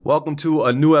Welcome to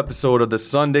a new episode of the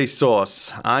Sunday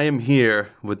Sauce. I am here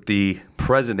with the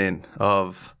president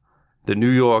of the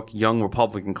New York Young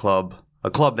Republican Club,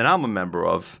 a club that I'm a member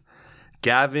of,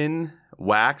 Gavin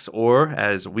Wax, or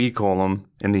as we call him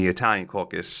in the Italian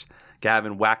caucus,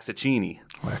 Gavin Waxacini.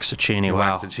 Waxacini,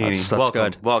 wow. That's welcome,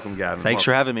 good. Welcome, Gavin. Thanks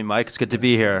for having me, Mike. It's good to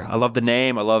be here. I love the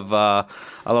name. I love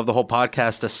the whole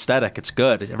podcast aesthetic. It's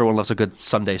good. Everyone loves a good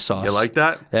Sunday sauce. You like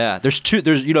that? Yeah. There's two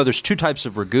types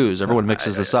of ragouts. Everyone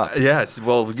mixes this up. Yes.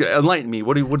 Well, enlighten me.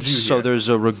 What did you So hear? there's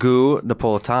a ragout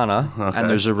Napolitana and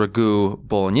there's a ragout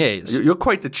Bolognese. You're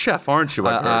quite the chef, aren't you?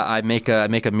 I make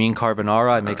a mean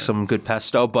carbonara. I make some good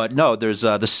pesto. But no, there's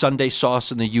the Sunday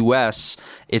sauce in the U.S.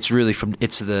 It's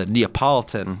the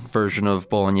Neapolitan version of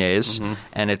Bolognese,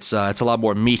 and it's a lot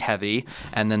more meat heavy.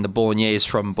 And then the Bolognese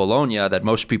from Bologna that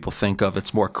most people think of,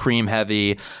 it's more cream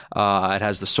heavy. It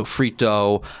has the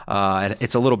sofrito.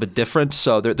 It's a little bit different.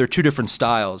 So they're two different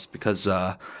styles because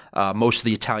most of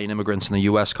the Italian immigrants in the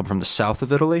U.S. come from the south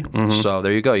of Italy. So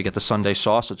there you go. You get the Sunday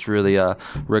sauce. It's really a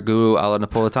ragu alla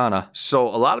Napolitana. So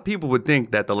a lot of people would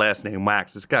think that the last name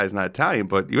Wax, this guy's not Italian,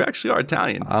 but you actually are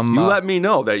Italian. You let me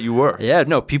know that you were. Yeah,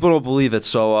 no, people don't believe it.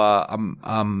 So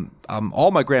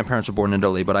all my grandparents were born in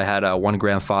Italy, but I had one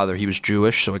grandfather. He was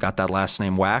Jewish, so I got that last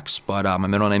name Wax. But my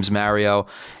middle name's Mario,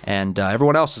 and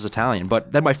everyone else is Italian.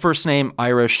 But then my first name,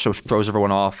 Irish, so it throws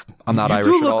everyone off. I'm not Irish at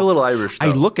all. You do look a little Irish, though.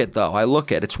 I look it, though.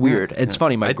 It's weird. It's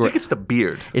funny. I think it's the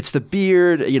beard. It's the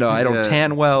beard. I don't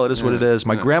tan well. It is what it is.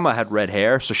 My grandma had red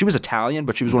hair, so she was Italian,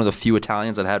 but she was one of the few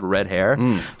Italians that had red hair.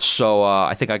 So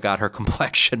I think I got her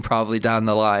complexion probably down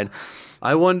the line.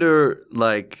 I wonder,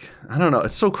 I don't know.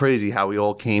 It's so crazy how we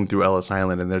all came through Ellis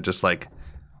Island and they're just like,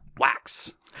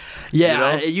 Wax.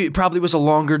 Yeah, it probably was a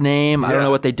longer name. I don't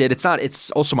know what they did.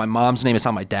 It's also my mom's name. It's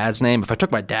not my dad's name. If I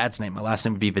took my dad's name, my last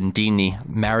name would be Vendini,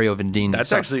 Mario Vendini.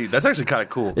 That's actually kind of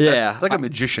cool. Yeah, That's like a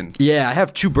magician. Yeah, I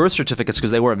have 2 birth certificates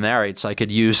because they weren't married, so I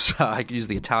could use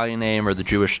the Italian name or the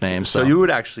Jewish name. So you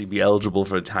would actually be eligible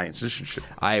for Italian citizenship.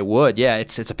 I would. Yeah,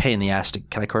 it's a pain in the ass.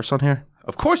 Can I curse on here?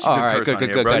 Of course you can curse on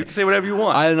here, bro. You can say whatever you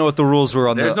want. I don't know what the rules were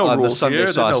on the Sunday here.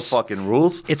 sauce. There's no fucking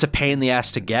rules. It's a pain in the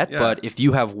ass to get, but if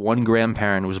you have one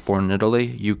grandparent who was born in Italy,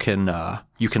 you can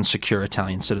secure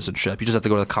Italian citizenship. You just have to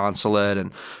go to the consulate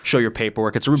and show your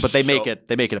paperwork. But they make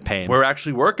it a pain. We're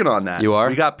actually working on that. You are?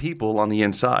 We got people on the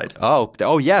inside.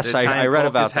 Oh yes, I read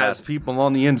about that. Has people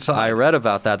on the inside. I read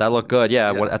about that. That looked good.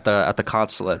 Yeah, at the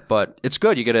consulate. But it's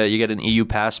good. You get an EU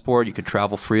passport. You can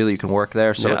travel freely. You can work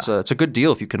there. So it's a good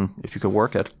deal if you can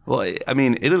work it. Well, I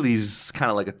mean, Italy's kind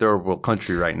of like a third world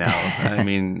country right now. I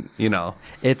mean,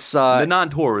 it's the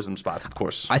non-tourism spots, of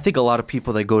course. I think a lot of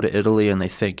people, they go to Italy and they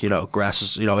think grass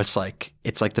is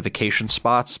it's like the vacation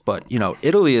spots, but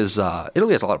Italy has a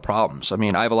lot of problems. I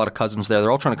mean, I have a lot of cousins there.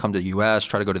 They're all trying to come to the U.S.,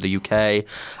 try to go to the UK. They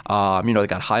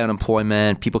got high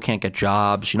unemployment. People can't get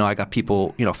jobs. I got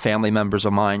people, family members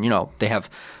of mine. They have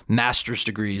master's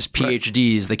degrees,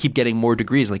 PhDs. Right. They keep getting more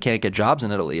degrees and they can't get jobs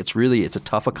in Italy. It's a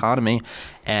tough economy,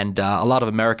 and a lot of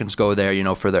Americans go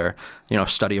there, for their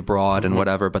study abroad and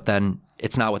whatever. But then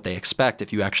it's not what they expect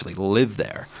if you actually live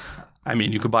there. I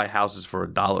mean, you could buy houses for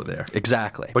 $1 there.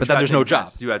 Exactly. But then there's no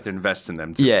jobs. You have to invest in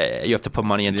them, too. Yeah, you have to put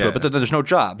money into it. But then there's no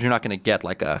jobs. You're not going to get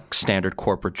like a standard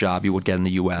corporate job you would get in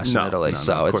the U.S. and Italy.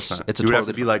 No, of course not. It's you would have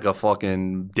to be like a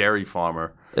fucking dairy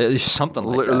farmer. Something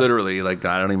like that. Literally, I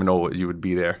don't even know what you would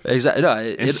be there. Exactly. No,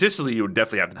 in Sicily, you would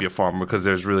definitely have to be a farmer because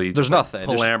there's nothing.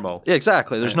 Palermo.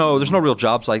 Exactly. There's no real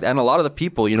jobs like that. And a lot of the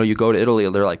people, you go to Italy,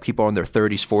 they're like people in their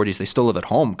 30s, 40s. They still live at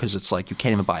home because it's like you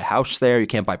can't even buy a house there. You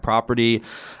can't buy property.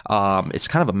 It's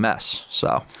kind of a mess.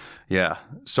 So. Yeah.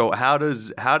 So where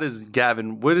does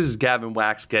Gavin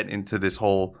Wax get into this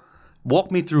whole?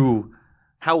 Walk me through.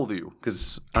 How old are you?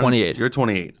 Because 28. You're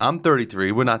 28. I'm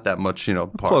 33. We're not that much,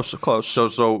 apart. Close.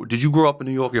 So did you grow up in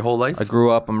New York your whole life? I grew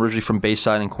up. I'm originally from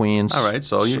Bayside in Queens. All right.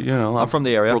 So I'm from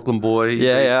the area. Brooklyn boy.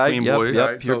 Yeah. Queen boy. Yep.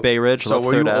 Right? You're Bay Ridge. So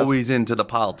were you always into the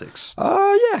politics?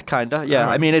 Yeah, kind of. Yeah.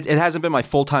 Right. I mean, it hasn't been my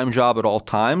full-time job at all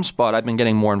times, but I've been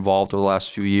getting more involved over the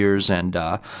last few years, and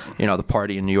the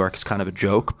party in New York is kind of a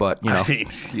joke, but I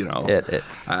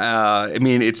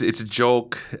mean, it's a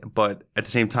joke, but at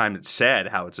the same time, it's sad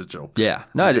how it's a joke. Yeah.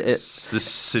 No, this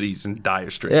city's in dire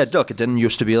straits. Yeah, look, it didn't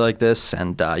used to be like this,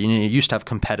 and you used to have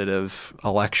competitive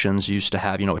elections. You used to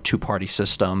have a 2-party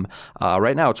system.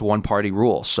 Right now, it's one-party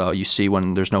rule. So you see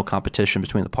when there's no competition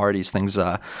between the parties, things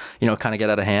kind of get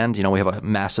out of hand. We have a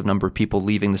massive number of people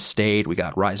leaving the state. We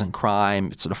got rising crime.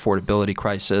 It's an affordability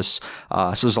crisis.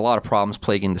 So there's a lot of problems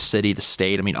plaguing the city, the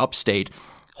state. I mean, upstate.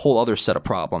 whole other set of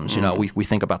problems. You know, we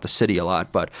think about the city a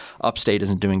lot, but upstate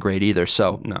isn't doing great either.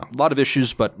 So a lot of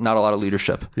issues, but not a lot of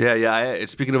leadership. Yeah.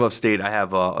 Speaking of upstate, I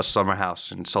have a summer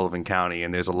house in Sullivan County,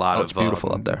 and there's a lot of it's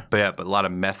beautiful up there. But a lot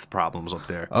of meth problems up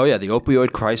there. Oh yeah, the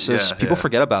opioid crisis. Yeah, People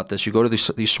forget about this. You go to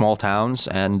these small towns,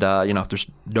 and there's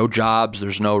no jobs,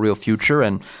 there's no real future,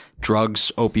 and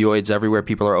drugs, opioids everywhere.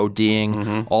 People are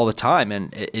ODing all the time,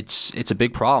 and it's a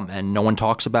big problem, and no one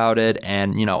talks about it.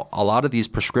 And a lot of these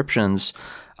prescriptions,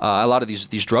 a lot of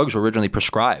these drugs were originally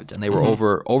prescribed, and they were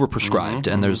overprescribed,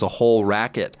 and there's a whole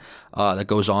racket that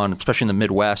goes on, especially in the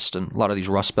Midwest and a lot of these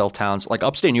Rust Belt towns. Like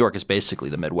upstate New York is basically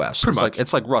the Midwest.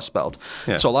 It's like Rust Belt.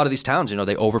 Yeah. So a lot of these towns,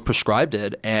 they overprescribed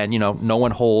it, and no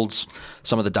one holds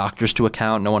some of the doctors to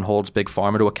account. No one holds Big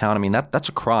Pharma to account. I mean, that's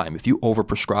a crime. If you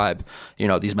overprescribe,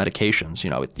 these medications,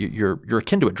 you're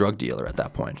akin to a drug dealer at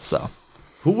that point. So,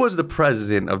 who was the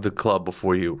president of the club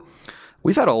before you?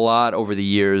 We've had a lot over the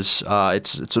years.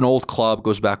 It's an old club,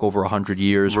 goes back over 100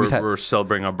 years. We're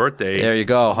celebrating our birthday. There you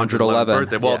go, 111.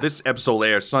 Birthday. Well, this episode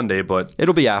airs Sunday, but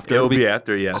it'll be after. It'll be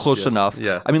after, yes. Close enough.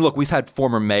 Yeah. I mean, look, we've had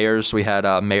former mayors. We had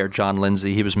Mayor John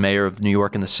Lindsay. He was mayor of New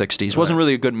York in the 60s. Wasn't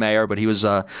really a good mayor, but he was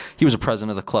a president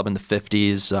of the club in the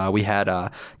 50s. We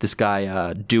had this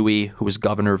guy, Dewey, who was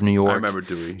governor of New York. I remember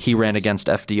Dewey. He ran against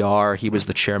FDR. He was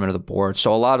the chairman of the board.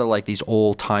 So a lot of like these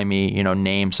old-timey,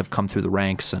 names have come through the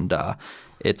ranks, and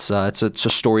it's a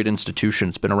storied institution.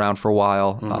 It's been around for a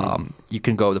while. You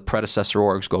can go, the predecessor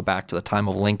orgs go back to the time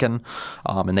of Lincoln,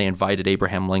 and they invited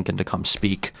Abraham Lincoln to come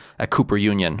speak at Cooper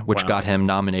Union, which got him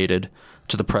nominated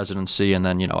to the presidency, and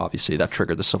then, obviously that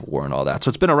triggered the Civil War and all that. So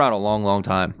it's been around a long, long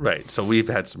time. Right. So we've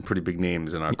had some pretty big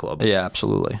names in our club. Yeah,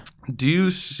 absolutely. Do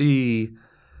you see,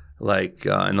 like,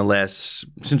 in the last,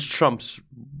 since Trump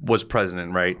was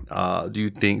president, right,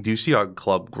 do you see our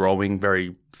club growing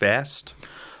very fast?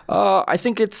 I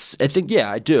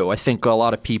do. I think a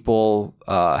lot of people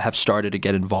have started to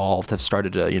get involved, have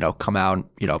started to, come out,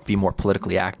 be more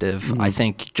politically active. I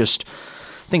think just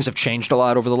things have changed a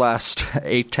lot over the last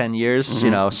 8-10 years,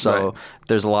 so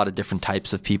there's a lot of different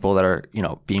types of people that are,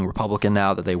 being Republican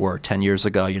now that they were 10 years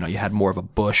ago. You had more of a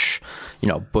Bush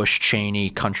Cheney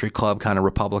country club kind of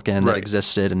Republican that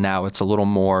existed, and now it's a little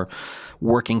more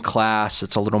working class.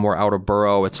 It's a little more outer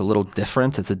borough. It's a little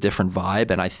different. It's a different vibe.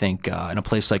 And I think in a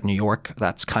place like New York,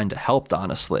 that's kind of helped,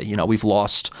 honestly. We've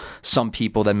lost some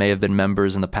people that may have been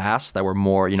members in the past that were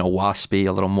more, waspy,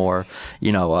 a little more,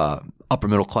 upper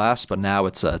middle class, but now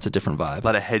it's a different vibe. A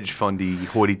lot of hedge fundy,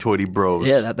 hoity-toity bros.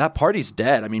 Yeah, that party's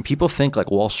dead. I mean, people think like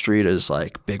Wall Street is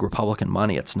like big Republican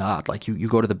money. It's not. Like you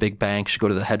go to the big banks, you go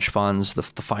to the hedge funds, the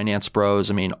finance bros.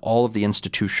 I mean, all of the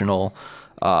institutional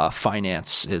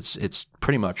finance, it's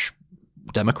pretty much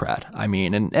Democrat. I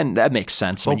mean, and that makes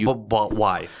sense. I mean, but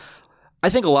why? I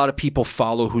think a lot of people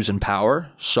follow who's in power.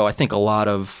 So I think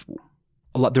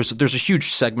there's a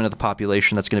huge segment of the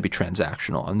population that's going to be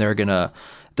transactional, and they're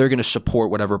going to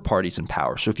support whatever party's in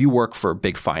power. So if you work for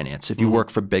big finance, if you work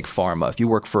for big pharma, if you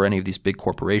work for any of these big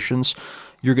corporations,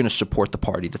 you're going to support the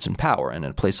party that's in power. And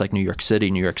in a place like New York City,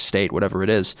 New York State, whatever it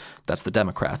is, that's the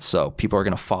Democrats. So people are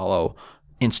going to follow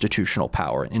institutional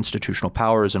power. Institutional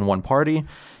power is in one party,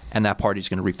 and that party is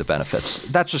going to reap the benefits.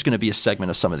 That's just going to be a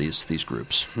segment of some of these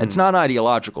groups. It's not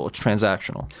ideological; it's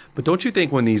transactional. But don't you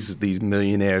think when these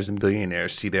millionaires and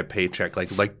billionaires see their paycheck,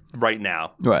 like right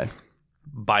now, right?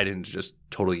 Biden's just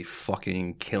totally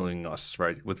fucking killing us,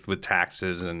 right? With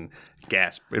taxes and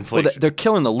gas inflation. Well, they're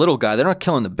killing the little guy. They're not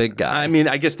killing the big guy. I mean,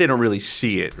 I guess they don't really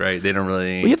see it, right? They don't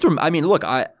really. Well, you have to. I mean, look,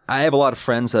 I have a lot of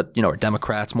friends that are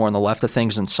Democrats, more on the left of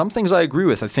things, and some things I agree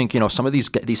with. I think some of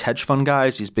these hedge fund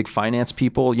guys, these big finance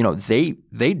people,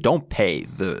 they don't pay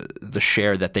the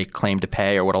share that they claim to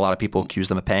pay, or what a lot of people accuse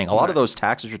them of paying. A lot of those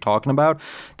taxes you're talking about,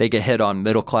 they get hit on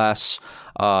middle class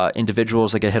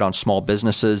individuals. They get hit on small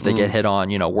businesses. They get hit on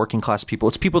working class people.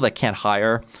 It's people that can't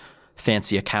hire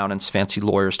fancy accountants, fancy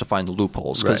lawyers to find the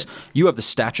loopholes, because you have the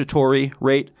statutory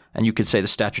rate, and you could say the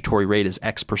statutory rate is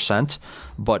X percent,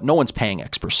 but no one's paying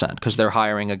X percent because they're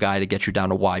hiring a guy to get you down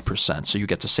to Y percent, so you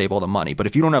get to save all the money. But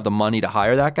if you don't have the money to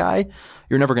hire that guy,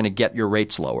 you're never going to get your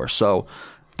rates lower. So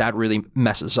that really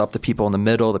messes up the people in the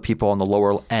middle, the people on the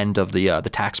lower end of the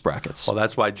tax brackets. Well,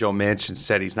 that's why Joe Manchin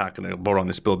said he's not going to vote on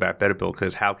this Build Back Better bill,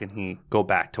 because how can he go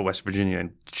back to West Virginia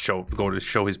and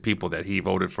show his people that he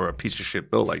voted for a piece of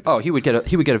shit bill like this? Oh, he would get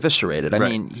eviscerated. I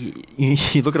mean,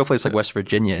 you look at a place like West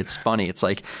Virginia. It's funny. It's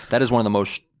like that is one of the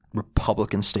most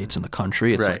Republican states in the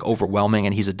country. It's Right. like overwhelming,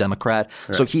 and he's a Democrat,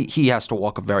 so he has to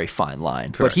walk a very fine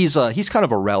line. But he's kind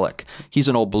of a relic. He's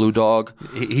an old blue dog.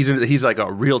 He's like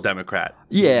a real Democrat.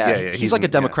 Yeah. He's like a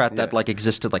Democrat that like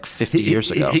existed like 50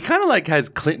 years ago. He kind of like has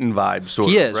Clinton vibes, sort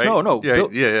of. He is. Right? No.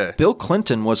 Yeah. Bill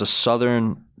Clinton was a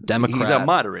Southern Democrat. He's a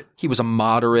moderate. He was a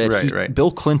moderate. Right.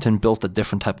 Bill Clinton built a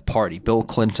different type of party. Bill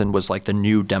Clinton was like the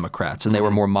new Democrats, and they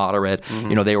were more moderate.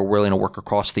 You know, they were willing to work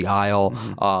across the aisle.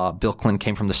 Bill Clinton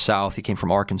came from the South. He came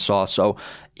from Arkansas. So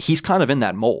he's kind of in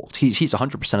that mold. He's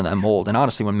 100% in that mold. And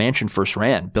honestly, when Manchin first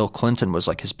ran, Bill Clinton was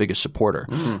like his biggest supporter.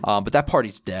 But that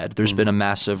party's dead. There's been a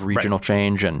massive regional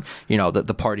change, and you know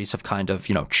the parties have kind of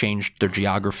changed their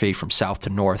geography from south to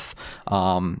north.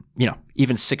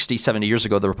 Even 60, 70 years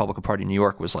ago, the Republican Party in New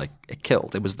York was like it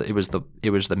killed. It was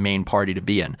the main party to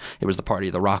be in. It was the party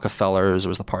of the Rockefellers. It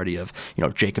was the party of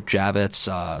Jacob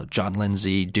Javits, John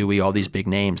Lindsay, Dewey, all these big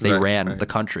names. They ran the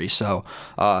country. So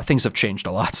things have changed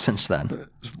a lot since then.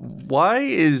 Why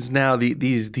is now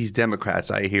these Democrats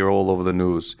I hear all over the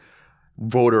news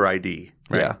voter ID?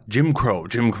 Right? Yeah. Jim Crow.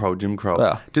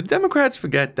 Yeah. Did Democrats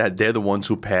forget that they're the ones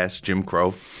who passed Jim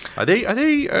Crow? Are they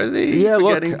Yeah,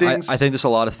 forgetting look, things? I think there's a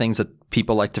lot of things that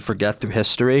people like to forget through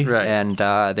history, Right. and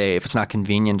if it's not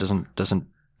convenient, doesn't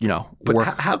But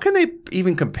work. how can they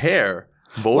even compare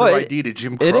voter ID to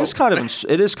Jim Crow? It is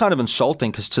kind of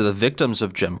insulting because to the victims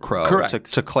of Jim Crow,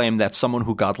 Correct. to claim that someone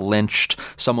who got lynched,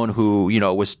 someone who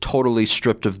was totally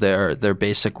stripped of their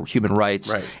basic human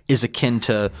rights, Right. is akin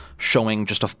to showing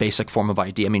just a basic form of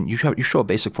ID. I mean, you show a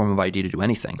basic form of ID to do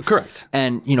anything. Correct.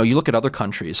 And you look at other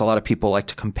countries. A lot of people like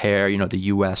to compare the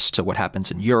U.S. to what happens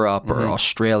in Europe or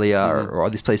Australia or all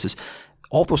these places.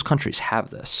 All those countries have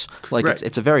this. Like Right.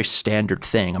 it's a very standard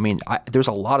thing. I mean, there's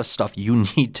a lot of stuff you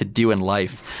need to do in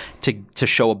life to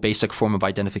show a basic form of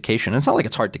identification. And it's not like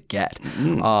it's hard to get.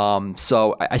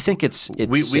 So I think it's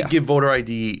we give voter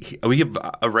ID. We give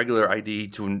a regular ID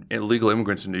to illegal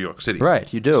immigrants in New York City.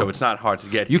 Right, you do. So it's not hard to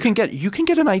get. you can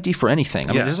get an ID for anything.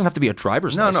 I mean, it doesn't have to be a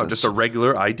driver's license. No, just a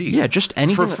regular ID. Yeah, just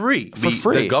anything for free. For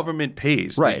free. The government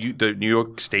pays. Right. The New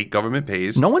York State government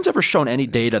pays. No one's ever shown any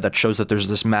data that shows that there's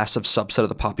this massive subset of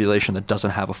the population that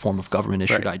doesn't have a form of government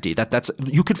issued Right. ID. That's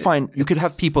you could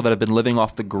have people that have been living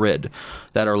off the grid,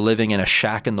 that are living in a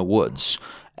shack in the woods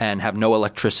and have no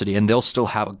electricity, and they'll still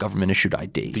have a government issued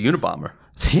ID. The Unabomber.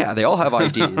 Yeah, they all have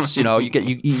IDs.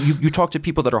 You talk to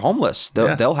people that are homeless;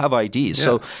 they'll have IDs. Yeah.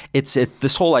 So it's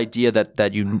this whole idea that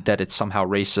it's somehow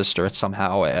racist or it's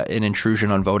somehow an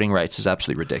intrusion on voting rights is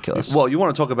absolutely ridiculous. Well, you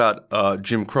want to talk about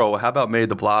Jim Crow. How about Mayor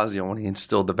de Blasio when he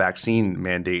instilled the vaccine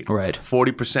mandate? Right.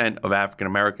 40% of African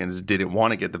Americans didn't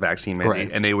want to get the vaccine mandate, Right.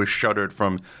 and they were shuttered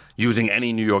from using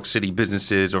any New York City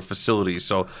businesses or facilities.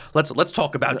 So let's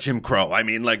talk about Jim Crow. I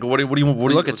mean, like, what do you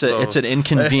Look, it's an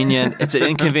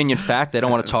inconvenient fact. They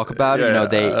don't want to talk about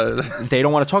it. They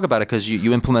don't want to talk about it because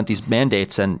you implement these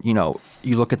mandates, and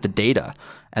you look at the data,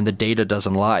 and the data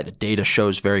doesn't lie. The data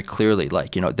shows very clearly,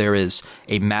 there is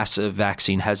a massive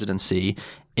vaccine hesitancy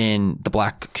in the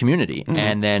black community. Mm-hmm.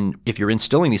 And then if you're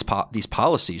instilling these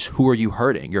policies, who are you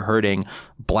hurting? You're hurting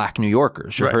black New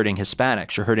Yorkers. You're Right. hurting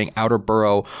Hispanics. You're hurting outer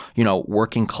borough,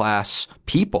 working class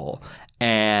people,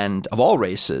 and of all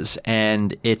races.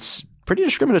 And it's pretty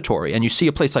discriminatory. And you see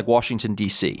a place like Washington,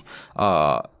 D.C.,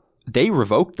 they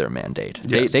revoked their mandate.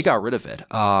 Yes. They got rid of it.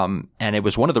 And it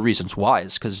was one of the reasons why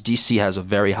is because D.C. has a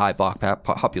very high black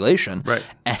population. Right.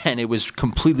 And it was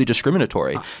completely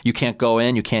discriminatory. You can't go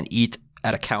in. You can't eat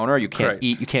at a counter. You can't Correct.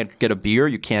 eat. You can't get a beer.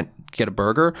 You can't get a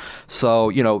burger.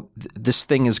 So, this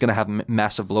thing is going to have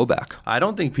massive blowback. I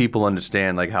don't think people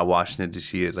understand like how Washington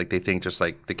D.C. is. Like they think just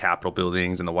like the Capitol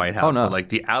buildings and the White House. Oh, no. But like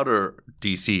the outer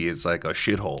D.C. is like a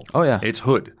shithole. Oh, yeah. It's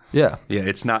hood. Yeah. Yeah,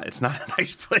 it's not a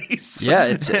nice place.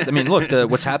 Yeah, I mean, look,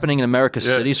 what's happening in America's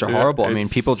cities are horrible. I mean,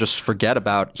 it's- people just forget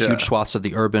about huge swaths of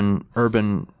the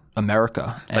urban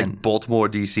America. And like Baltimore,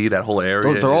 D.C., that whole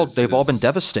area. they've all been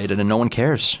devastated, and no one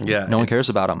cares. Yeah, no one cares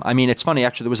about them. I mean, it's funny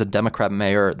actually. There was a Democrat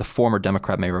mayor, the former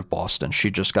Democrat mayor of Boston.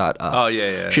 She just got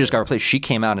she just got replaced. She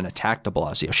came out and attacked De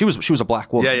Blasio. She was a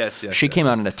black woman. Yes, she came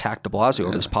out and attacked De Blasio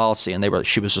over this policy, and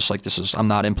she was just like, I'm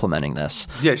not implementing this.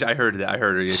 Yeah, I heard that. I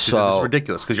heard her. Yeah, So- it's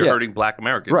ridiculous because you're hurting black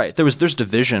Americans. Right. There's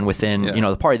division within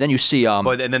the party. Then you see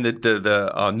But and then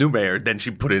the new mayor, then she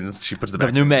puts the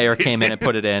the new mayor came in and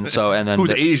put it in. So and then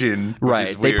who's Asian, which right?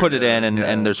 is They weird. put it in,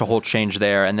 and there's a whole change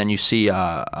there. And then you see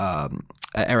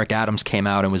Eric Adams came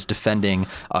out and was defending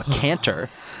Cantor,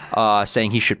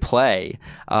 saying he should play.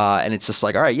 And it's just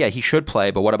like, all right, yeah, he should play,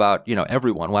 but what about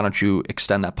everyone? Why don't you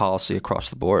extend that policy across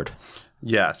the board?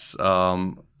 Yes.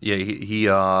 He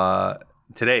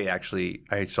today actually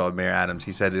I saw Mayor Adams.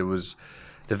 He said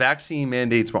the vaccine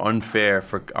mandates were unfair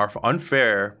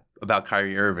about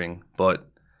Kyrie Irving, but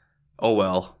oh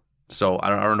well. So I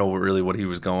don't know really what he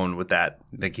was going with that.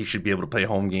 Like he should be able to play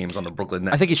home games on the Brooklyn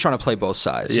Nets. I think he's trying to play both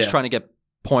sides. He's trying to get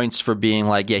points for being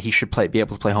like, yeah, he should be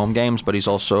able to play home games, but he's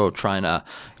also trying to,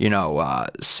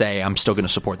 say I'm still going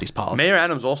to support these policies. Mayor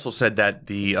Adams also said that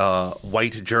the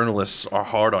white journalists are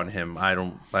hard on him. I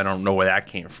don't know where that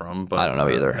came from, but I don't know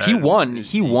either.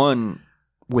 He won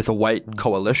with a white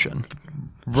coalition.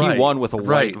 Right, he won with a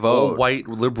white vote. All white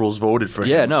liberals voted for him.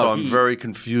 Yeah, no, so I'm very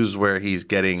confused where he's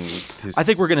getting his I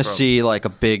think we're going to see like a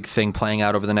big thing playing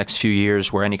out over the next few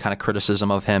years where any kind of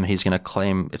criticism of him, he's going to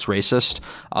claim it's racist.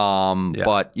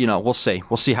 But, we'll see.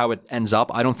 We'll see how it ends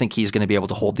up. I don't think he's going to be able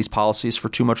to hold these policies for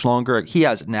too much longer. He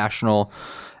has national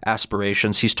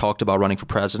aspirations. He's talked about running for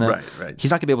president. Right.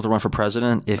 He's not going to be able to run for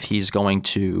president if he's going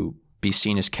to be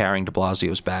seen as carrying de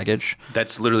Blasio's baggage.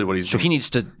 That's literally what he's doing. So he needs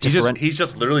to he's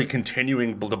just literally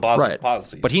continuing de Blasio's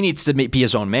policies. But he needs to be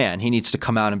his own man. He needs to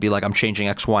come out and be like, I'm changing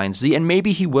X, Y, and Z. And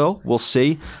maybe he will. We'll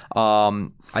see.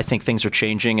 I think things are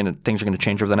changing and things are going to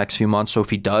change over the next few months. So if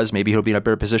he does, maybe he'll be in a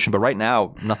better position. But right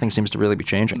now, nothing seems to really be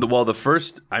changing. Well,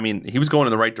 he was going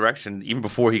in the right direction even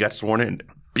before he got sworn in.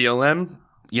 BLM,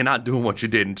 you're not doing what you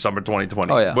did in summer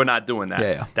 2020. Oh, yeah. We're not doing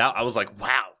that. Yeah. I was like,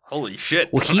 wow. Holy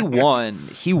shit. Well, he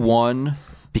won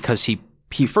because he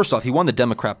first off, he won the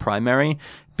Democrat primary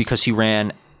because he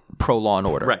ran pro law and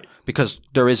order. Right. Because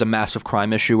there is a massive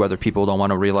crime issue, whether people don't want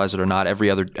to realize it or not. Every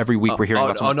week we're hearing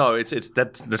about something. Oh no,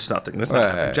 that's nothing. That's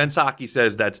not. Jen Psaki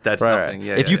says that's nothing.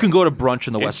 Yeah, if you can go to brunch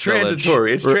in the West Village,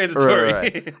 it's transitory.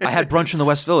 Right. I had brunch in the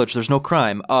West Village. There's no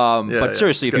crime. But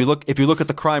seriously, if you look at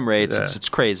the crime rates, it's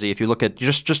crazy. If you look at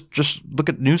just look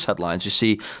at news headlines, you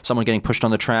see someone getting pushed on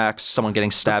the tracks, someone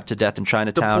getting stabbed to death in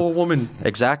Chinatown. The poor woman.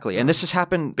 Exactly, and this has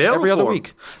happened Bail every reform. other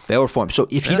week. Bail reform. So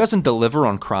if he doesn't deliver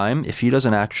on crime, if he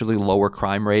doesn't actually lower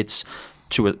crime rates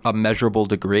to a measurable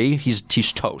degree, he's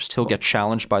toast. He'll get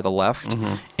challenged by the left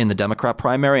in the Democrat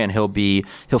primary, and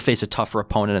he'll face a tougher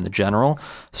opponent in the general.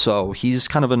 So he's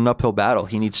kind of in an uphill battle.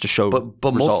 He needs to show but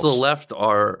results. Most of the left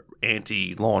are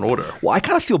anti-law and order. Well, I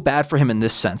kind of feel bad for him in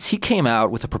this sense. He came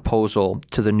out with a proposal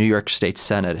to the New York State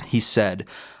Senate. He said,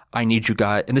 I need you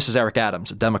guys, and this is Eric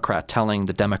Adams, a Democrat, telling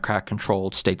the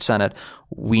Democrat-controlled state Senate,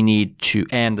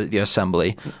 and the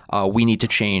Assembly, we need to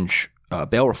change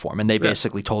bail reform. And they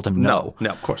basically told him no.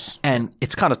 No, of course. And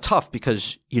it's kind of tough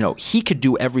because, he could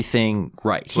do everything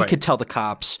right. He could tell the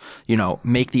cops,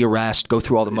 make the arrest, go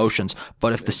through all the motions.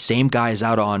 But if the same guy is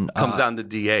out on comes down to the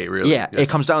DA, really. Yeah, it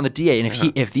comes down to the DA.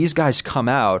 And if these guys come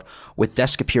out with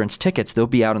desk appearance tickets, they'll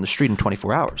be out on the street in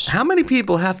 24 hours. How many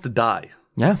people have to die?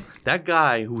 Yeah. That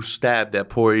guy who stabbed that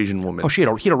poor Asian woman. Oh, he had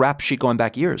a rap sheet going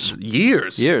back years.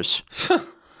 Years.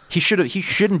 He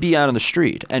shouldn't be out on the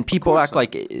street. And people act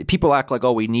like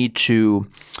oh, we need to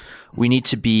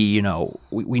be,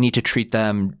 we need to treat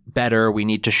them better. We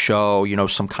need to show,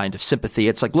 some kind of sympathy.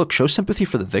 It's like, look, show sympathy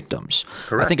for the victims.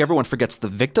 Correct. I think everyone forgets the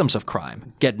victims of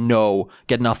crime get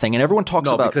nothing, and everyone talks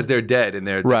about because they're dead and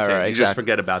they're right. You just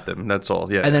forget about them. That's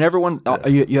all. Yeah. And then everyone,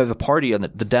 you have a party, and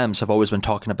the Dems have always been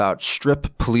talking about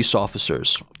strip police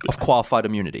officers of qualified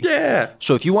immunity. Yeah.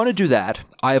 So if you want to do that,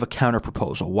 I have a counter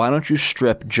proposal. Why don't you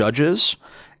strip judges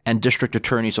and district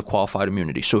attorneys of qualified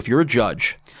immunity? So if you're a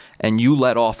judge and you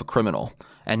let off a criminal,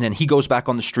 and then he goes back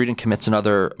on the street and commits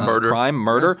another crime,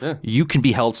 you can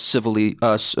be held civilly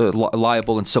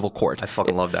liable in civil court. I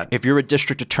fucking love that. If you're a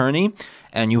district attorney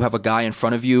and you have a guy in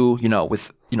front of you,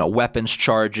 with weapons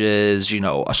charges,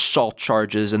 assault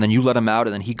charges, and then you let him out,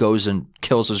 and then he goes and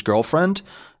kills his girlfriend,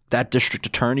 that district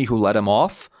attorney who let him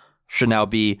off should now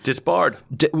be disbarred.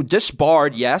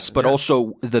 Disbarred, yes, but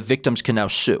also the victims can now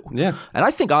sue. Yeah, and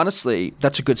I think honestly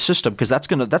that's a good system because that's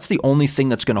the only thing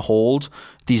that's going to hold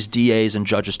these DAs and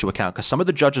judges to account. Because some of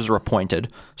the judges are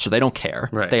appointed, so they don't care.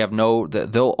 Right. They have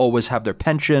they'll always have their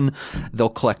pension. They'll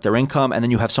collect their income, and then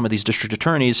you have some of these district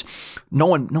attorneys. No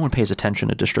one pays attention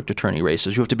to district attorney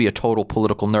races. You have to be a total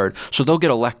political nerd, so they'll get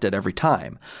elected every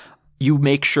time. You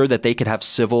make sure that they could have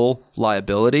civil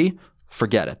liability.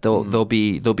 Forget it. They'll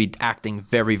be acting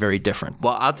very, very different.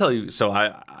 Well, I'll tell you. So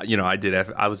I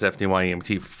was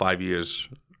FDNY-EMT for 5 years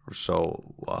or so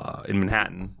in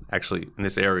Manhattan, actually in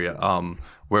this area,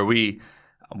 where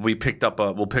we'll pick up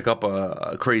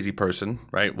a crazy person,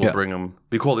 right? We'll bring them.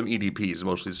 We call them EDPs,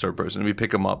 mostly the third person. We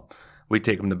pick them up. We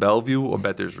take them to Bellevue or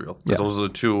Beth Israel. Those are the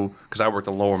two. Because I worked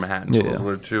in Lower Manhattan, so those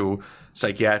are the two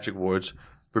psychiatric wards.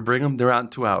 We bring them. They're out in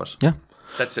 2 hours. Yeah.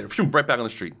 That's it. Shoot 'em right back on the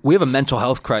street. We have a mental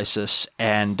health crisis,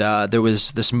 and there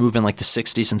was this move in like the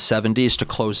 60s and 70s to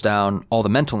close down all the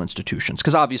mental institutions.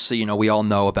 Because obviously, you know, we all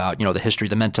know about, you know, the history of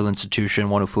the mental institution,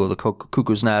 One Who Flew Over the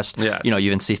Cuckoo's Nest. Yes. You know, you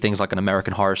even see things like an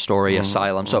American Horror Story,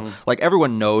 Asylum. So like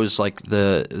everyone knows like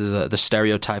the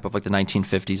stereotype of like the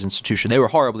 1950s institution. They were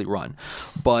horribly run.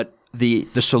 But the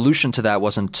solution to that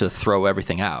wasn't to throw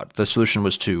everything out. The solution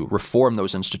was to reform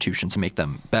those institutions and make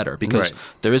them better, because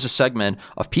there is a segment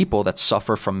of people that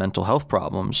suffer from mental health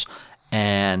problems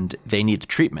and they need the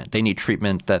treatment. They need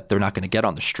treatment that they're not going to get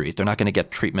on the street. They're not going to get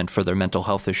treatment for their mental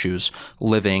health issues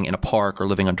living in a park or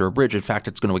living under a bridge. In fact,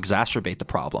 it's going to exacerbate the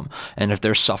problem. And if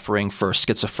they're suffering for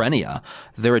schizophrenia,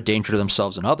 they're a danger to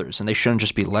themselves and others. And they shouldn't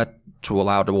just be allowed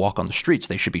to walk on the streets.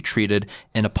 They should be treated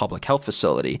in a public health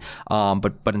facility.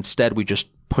 But instead, we just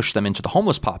push them into the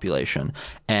homeless population,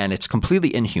 and it's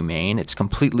completely inhumane. It's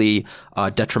completely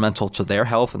detrimental to their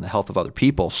health and the health of other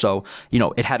people. So, you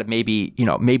know, maybe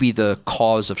the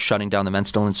cause of shutting down the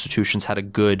mental institutions had a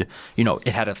good, you know,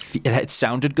 it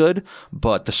sounded good,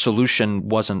 but the solution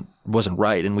wasn't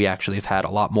right, and we actually have had a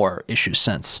lot more issues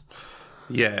since.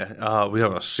 Yeah, we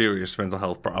have a serious mental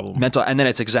health problem. And then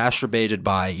it's exacerbated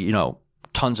by, you know,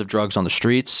 tons of drugs on the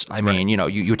streets. I mean, you know,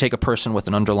 you take a person with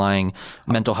an underlying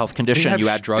mental health condition, you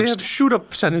add drugs. They have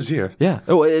shoot-up centers here. Yeah.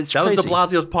 Oh, it's that crazy. was de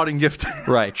Blasio's parting gift.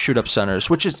 Right, shoot-up centers,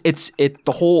 which is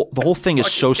the whole thing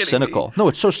is so cynical. Me. No,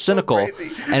 it's so cynical, so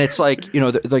and it's like, you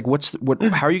know, like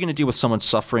how are you going to deal with someone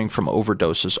suffering from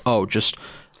overdoses? Oh, just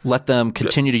let them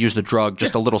continue to use the drug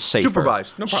just a little safer.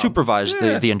 Supervise, no problem. Supervise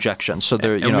the injection. So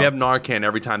they're and we have Narcan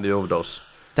every time they overdose.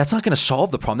 That's not going to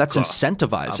solve the problem. That's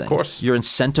incentivizing. Of course. You're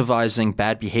incentivizing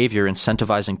bad behavior,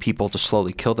 incentivizing people to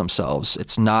slowly kill themselves.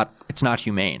 It's not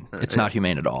humane. It's not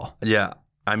humane at all. Yeah.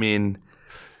 I mean,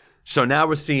 so now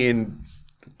we're seeing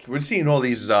all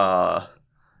these lockdowns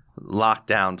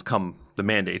come, the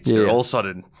mandates. They're all of a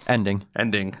sudden ending.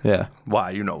 Yeah.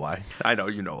 Why? You know why. I know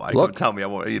you know why. Look, tell me. I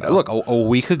want, you know. Look, a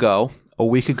week ago,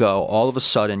 all of a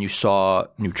sudden you saw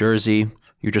New Jersey,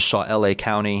 you just saw LA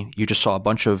County, you just saw a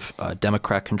bunch of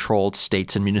Democrat-controlled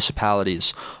states and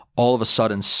municipalities all of a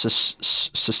sudden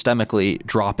systemically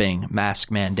dropping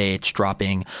mask mandates,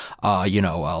 dropping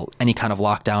any kind of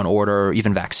lockdown order,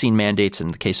 even vaccine mandates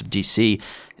in the case of D.C.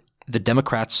 The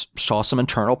Democrats saw some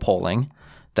internal polling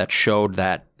that showed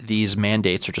that these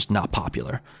mandates are just not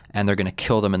popular and they're going to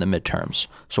kill them in the midterms.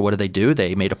 So what did?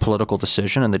 They made a political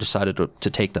decision and they decided to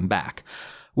take them back,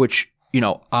 which, you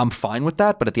know, I'm fine with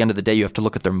that. But at the end of the day, you have to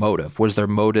look at their motive. Was their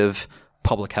motive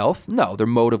public health? No, their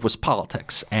motive was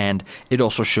politics. And it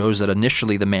also shows that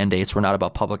initially the mandates were not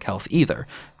about public health either.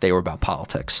 They were about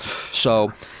politics.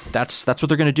 So that's what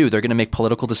they're going to do. They're going to make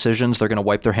political decisions. They're going to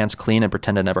wipe their hands clean and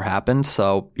pretend it never happened.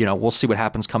 So, you know, we'll see what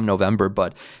happens come November,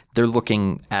 but they're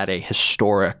looking at a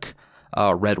historic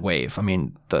red wave. I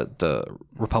mean, the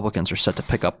Republicans are set to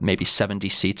pick up maybe 70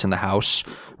 seats in the House,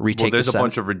 retake there's the Senate. A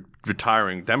bunch of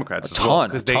retiring Democrats as well,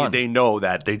 because they know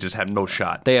that they just have no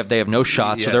shot. They have no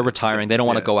shot, so they're retiring. They don't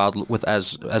want to go out with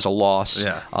as a loss.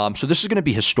 Yeah. So this is going to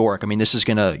be historic. I mean, this is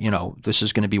going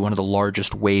to be one of the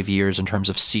largest wave years in terms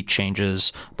of seat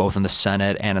changes, both in the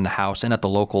Senate and in the House and at the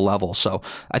local level. So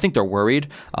I think they're worried,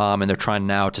 and they're trying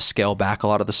now to scale back a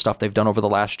lot of the stuff they've done over the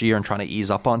last year and trying to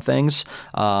ease up on things,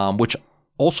 which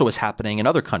also is happening in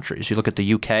other countries. You look at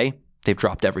the UK, they've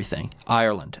dropped everything.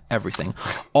 Ireland, everything.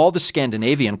 All the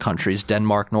Scandinavian countries,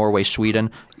 Denmark, Norway,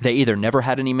 Sweden, they either never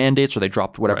had any mandates or they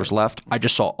dropped whatever's left. I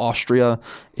just saw Austria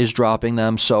is dropping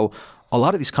them. So a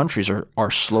lot of these countries are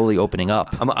slowly opening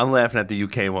up. I'm laughing at the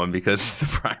UK one because the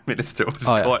prime minister was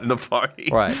caught in the party.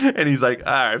 Right. And he's like,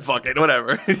 all right, fuck it,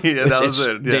 whatever. That was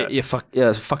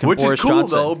it. Fucking Which Boris is cool,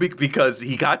 Johnson. though, because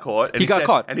he got caught. And he got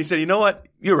caught. And he said, you know what?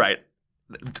 You're right.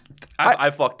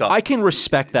 I fucked up. I can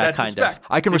respect that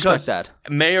I can respect that.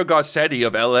 Mayor Garcetti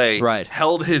of LA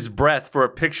held his breath for a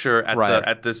picture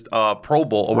at this Pro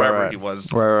Bowl or wherever he was.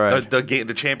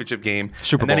 The championship game.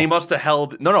 Super Bowl. And then he must have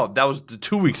held that was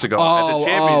 2 weeks ago at the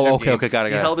championship game. Okay, got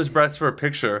it. He held his breath for a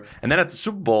picture. And then at the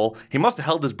Super Bowl, he must have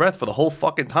held his breath for the whole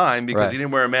fucking time because he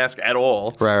didn't wear a mask at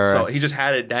all. So he just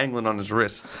had it dangling on his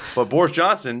wrist. But Boris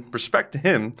Johnson, respect to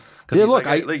him. Yeah, look,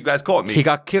 you guys caught me. He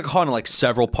got caught in like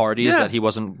several parties that he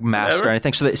wasn't masked or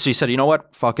anything. So he said, you know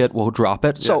what? Fuck it. We'll drop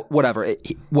it. So whatever.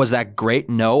 Was that great?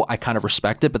 No, I kind of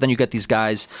respect it. But then you get these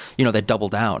guys, they double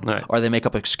down or they make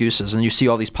up excuses. And you see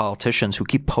all these politicians who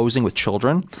keep posing with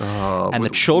children. And the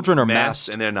children are masked.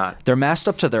 And they're not. They're masked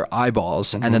up to their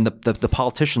eyeballs. And then the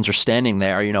politicians are standing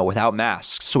there, without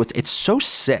masks. So it's so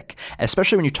sick,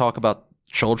 especially when you talk about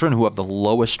children who have the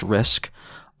lowest risk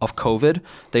of COVID.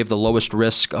 They have the lowest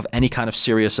risk of any kind of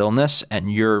serious illness,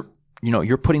 and you're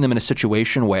you're putting them in a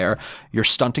situation where you're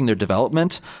stunting their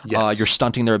development. Yes. You're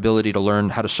stunting their ability to learn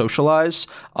how to socialize.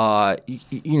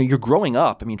 You're growing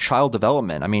up. I mean, child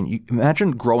development. I mean,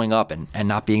 imagine growing up and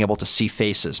not being able to see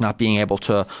faces, not being able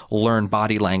to learn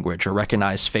body language or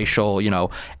recognize facial,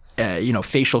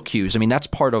 facial cues. I mean, that's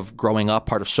part of growing up,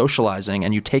 part of socializing,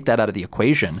 and you take that out of the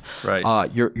equation.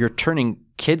 Right. You're turning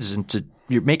kids into,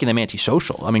 you're making them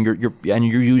antisocial. I mean,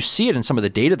 you see it in some of the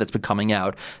data that's been coming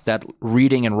out that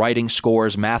reading and writing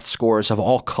scores, math scores have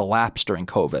all collapsed during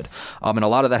COVID, and a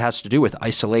lot of that has to do with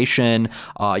isolation.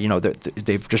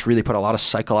 They've just really put a lot of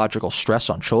psychological stress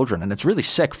on children, and it's really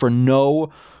sick for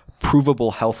no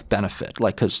provable health benefit.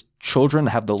 Like, because children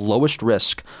have the lowest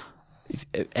risk.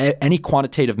 Any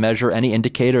quantitative measure, any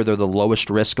indicator, they're the lowest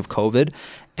risk of COVID,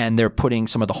 and they're putting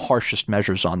some of the harshest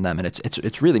measures on them, and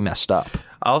it's really messed up.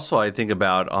 Also, I think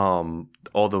about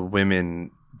all the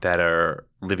women that are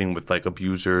living with like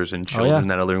abusers and children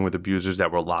that are living with abusers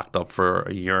that were locked up for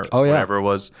a year, whatever it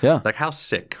was. Yeah. Like, how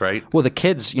sick, right? Well, the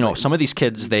kids, some of these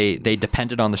kids, they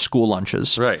depended on the school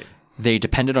lunches. Right. They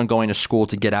depended on going to school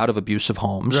to get out of abusive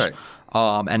homes. Right.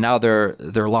 And now they're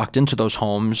locked into those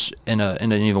homes in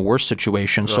an even worse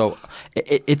situation. So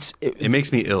it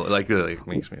makes me ill. Like, really, it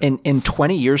makes me ill. In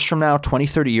 20 years from now, 20,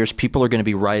 30 years, people are going to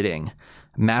be writing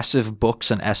massive books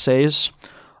and essays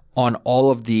on all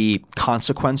of the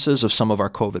consequences of some of our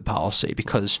COVID policy.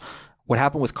 Because what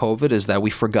happened with COVID is that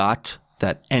we forgot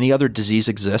that any other disease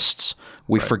exists.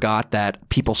 We forgot that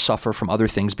people suffer from other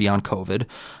things beyond COVID.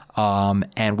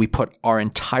 And we put our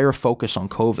entire focus on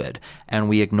COVID, and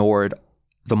we ignored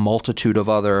the multitude of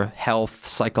other health,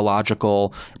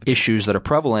 psychological issues that are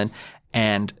prevalent.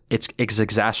 And it's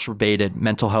exacerbated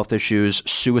mental health issues.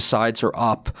 Suicides are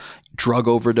up. Drug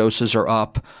overdoses are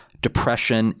up.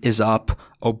 Depression is up.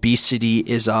 Obesity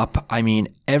is up. I mean,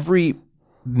 every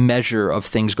measure of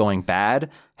things going bad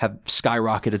have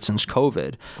skyrocketed since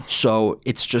COVID. So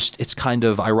it's kind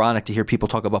of ironic to hear people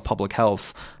talk about public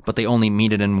health, but they only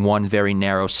mean it in one very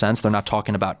narrow sense. They're not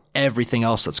talking about everything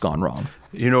else that's gone wrong.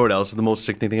 You know what else is the most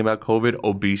sickening thing about COVID?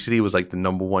 Obesity was like the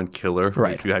number one killer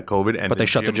if you had COVID. But they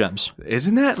shut the gyms.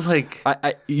 Isn't that like...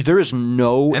 there is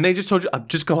no... And they just told you,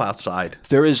 just go outside.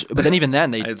 There is... But then even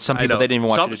then, some people, they didn't even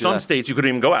want you to do Some that. states, you couldn't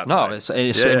even go outside. No,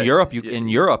 in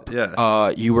Europe,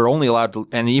 you were only allowed to...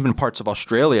 And even parts of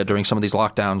Australia during some of these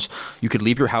lockdowns, you could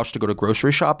leave your house to go to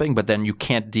grocery shopping, but then you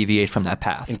can't deviate from that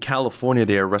path. In California,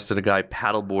 they arrested a guy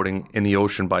paddleboarding in the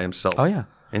ocean by himself. Oh, yeah.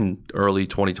 In early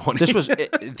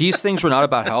 2020. These things were not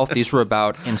about health. These were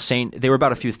about they were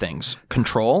about a few things: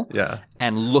 control,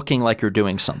 and looking like you're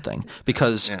doing something.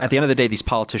 Because at the end of the day, these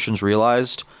politicians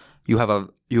realized you have a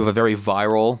very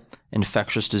viral,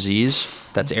 infectious disease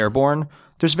that's airborne.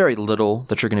 There's very little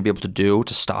that you're going to be able to do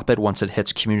to stop it once it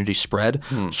hits community spread.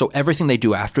 So everything they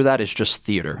do after that is just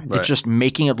theater. Right. It's just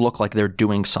making it look like they're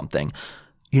doing something.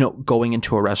 Going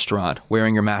into a restaurant,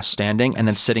 wearing your mask standing, and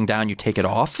then sitting down, you take it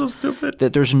off. So stupid.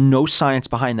 There's no science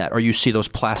behind that. Or you see those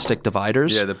plastic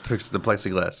dividers. Yeah, the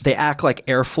plexiglass. They act like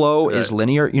airflow is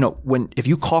linear. If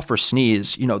you cough or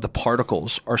sneeze, the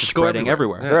particles are spreading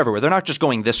everywhere. Yeah. They're everywhere. They're not just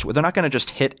going this way. They're not going to just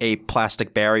hit a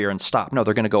plastic barrier and stop. No,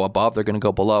 they're going to go above. They're going to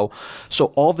go below. So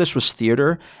all of this was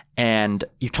theater. And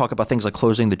you talk about things like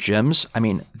closing the gyms. I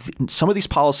mean, some of these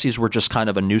policies were just kind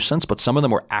of a nuisance, but some of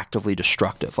them were actively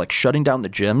destructive. Like shutting down the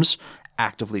gyms,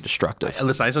 actively destructive.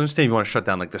 Listen, I understand you want to shut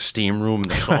down like the steam room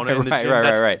and the sauna in the gym.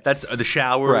 Right. That's the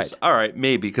showers. Right. All right,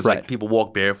 maybe because like people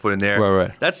walk barefoot in there.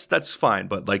 Right. That's fine.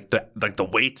 But like the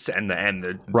weights and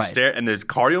the stair and the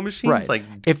cardio machines. Like,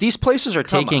 if these places are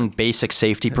taking basic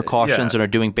safety precautions and are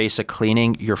doing basic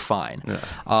cleaning, you're fine. Yeah.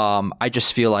 I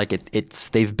just feel like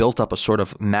they've built up a sort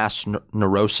of mass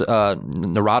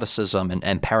neuroticism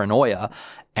and paranoia.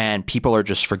 And people are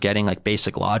just forgetting like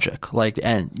basic logic.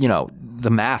 The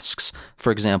masks,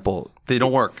 for example, they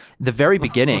don't work. The very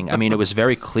beginning, I mean, it was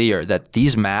very clear that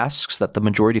these masks that the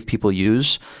majority of people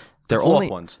use, the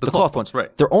cloth ones,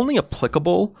 right? They're only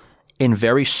applicable in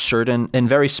very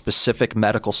specific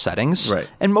medical settings, right?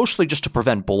 And mostly just to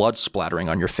prevent blood splattering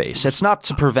on your face. It's not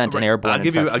to prevent an airborne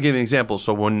infection. I'll give you an example.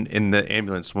 So when in the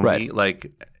ambulance, when we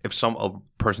if a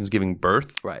person's giving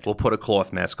birth, we'll put a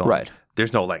cloth mask on. Right.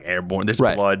 There's no like airborne. There's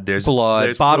blood. There's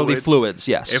bodily fluids.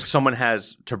 Yes. If someone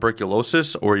has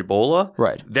tuberculosis or Ebola,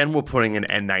 then we're putting an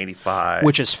N95,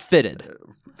 which is fitted.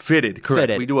 Correct.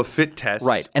 Fitted. We do a fit test.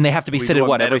 Right. And they have to be fitted,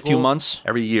 every few months?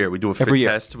 Every year. We do a fit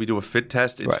test. We do a fit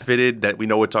test. It's fitted that we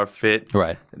know it's our fit.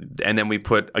 Right. And then we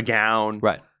put a gown.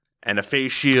 Right. and a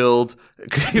face shield.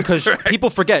 Because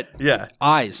people forget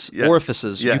eyes, Yes.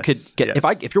 orifices. Yes. You could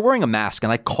get if you're wearing a mask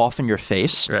and I cough in your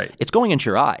face, it's going into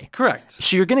your eye. Correct.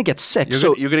 So you're going to get sick. You're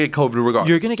going to get COVID regardless.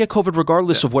 You're going to get COVID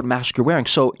regardless of what mask you're wearing.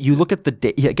 So you look at the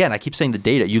data. Again, I keep saying the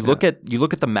data. You look at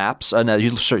the maps.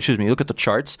 You look at the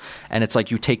charts, and it's like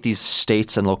you take these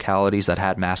states and localities that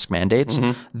had mask mandates.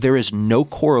 There is no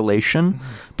correlation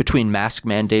between mask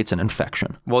mandates and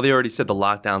infection. Well, they already said the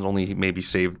lockdowns only maybe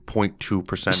saved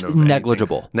 0.2% of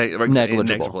negligible.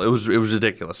 Negligible. It was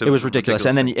ridiculous. It was ridiculous.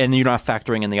 And then you're not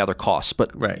factoring in the other costs.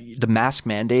 But the mask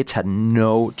mandates had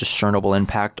no discernible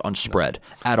impact on spread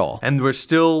at all. And we're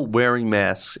still wearing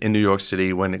masks in New York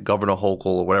City when Governor Hochul,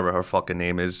 or whatever her fucking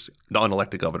name is, the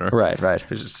unelected governor, right,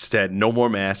 said no more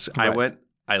masks. I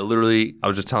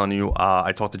was just telling you,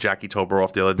 I talked to Jackie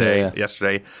Toberoff the other day,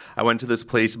 yesterday. I went to this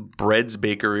place, Bread's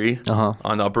Bakery,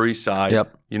 on the Upper East Side.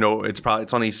 Yep. You know, it's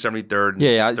on East 73rd.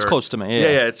 Yeah, it's close to me.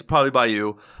 Yeah, it's probably by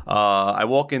you. I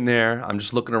walk in there, I'm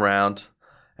just looking around,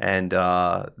 and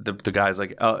the guy's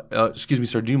like, excuse me,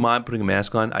 sir, do you mind putting a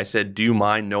mask on? I said, do you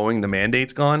mind knowing the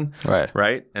mandate's gone?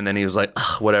 Right? And then he was like,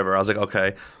 whatever. I was like,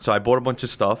 okay. So I bought a bunch of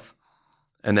stuff,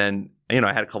 and then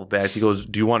I had a couple bags. He goes,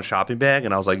 do you want a shopping bag?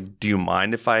 And I was like, do you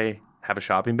mind if I have a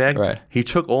shopping bag? Right. He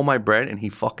took all my bread and he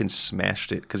fucking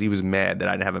smashed it because he was mad that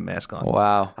I didn't have a mask on.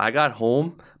 Wow. I got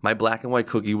home. My black and white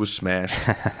cookie was smashed.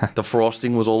 The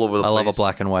frosting was all over the place. I love a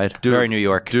black and white. Very New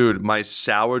York. Dude, my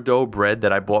sourdough bread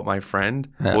that I bought my friend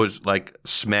was like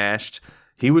smashed.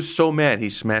 He was so mad he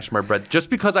smashed my bread just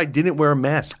because I didn't wear a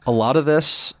mask. A lot of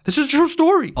this is a true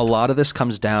story. A lot of this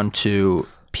comes down to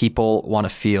people want to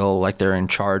feel like they're in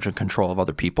charge and control of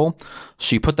other people.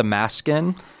 So you put the mask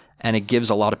in, and it gives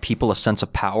a lot of people a sense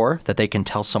of power that they can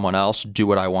tell someone else, do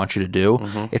what I want you to do.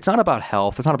 It's not about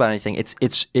health. It's not about anything.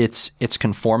 It's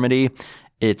conformity.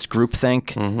 It's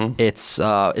groupthink.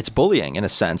 It's bullying in a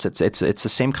sense. It's the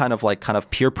same kind of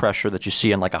peer pressure that you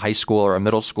see in like a high school or a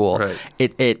middle school. Right.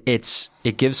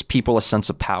 It gives people a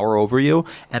sense of power over you,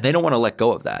 and they don't want to let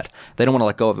go of that. They don't want to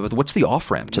let go of it. But what's the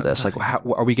off ramp to this? Like,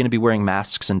 are we going to be wearing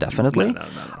masks indefinitely? No.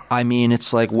 I mean,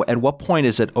 it's like, at what point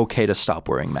is it okay to stop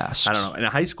wearing masks? I don't know. In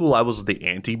high school, I was the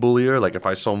anti-bullier. Like, if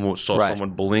I saw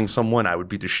someone bullying someone, I would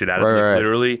beat the shit out of them,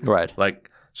 literally. Right.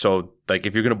 So,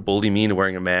 if you're going to bully me into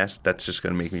wearing a mask, that's just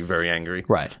going to make me very angry.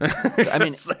 Right. I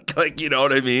mean, it's like you know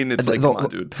what I mean? It's like, come on,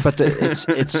 dude. But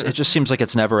it just seems like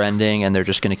it's never ending, and they're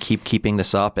just going to keeping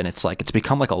this up, and it's like it's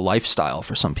become like a lifestyle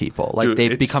for some people. Like, dude,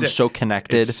 they've become so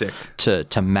connected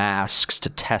to masks, to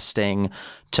testing,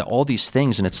 to all these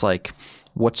things, and it's like,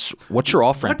 what's your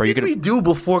off ramp? What did we do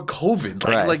before COVID?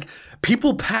 Like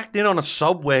people packed in on a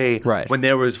subway when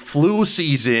there was flu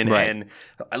season, and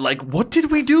like, what did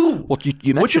we do? Well,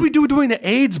 you mentioned, what did we do during the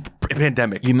AIDS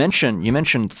pandemic? You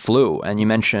mentioned flu, and you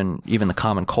mentioned even the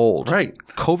common cold. Right.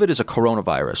 COVID is a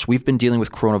coronavirus. We've been dealing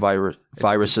with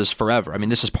coronaviruses forever. I mean,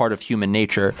 this is part of human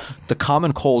nature. The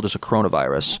common cold is a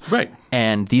coronavirus. Right.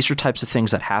 And these are types of things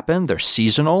that happen. They're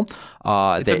seasonal.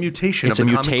 It's a mutation. It's a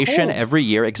mutation every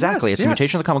year. Exactly. It's a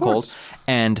mutation of the common cold.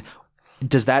 And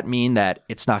does that mean that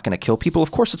it's not going to kill people? Of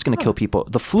course it's going to kill people.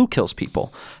 The flu kills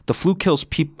people. The flu kills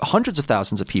hundreds of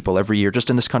thousands of people every year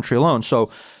just in this country alone. So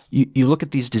you look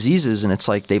at these diseases and it's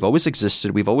like they've always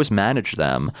existed. We've always managed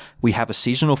them. We have a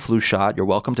seasonal flu shot. You're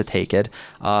welcome to take it.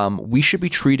 We should be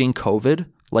treating COVID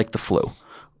like the flu,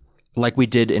 like we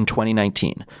did in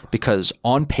 2019, because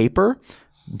on paper,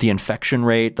 the infection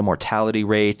rate, the mortality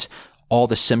rate, all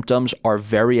the symptoms are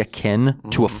very akin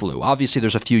to a flu. Obviously,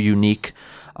 there's a few unique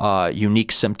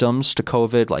symptoms to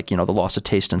COVID, like, the loss of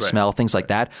taste and smell, things like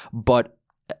that. But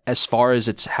as far as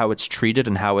how it's treated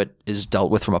and how it is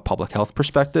dealt with from a public health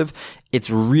perspective, it's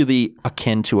really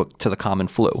akin to the common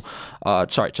flu.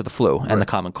 To the flu and the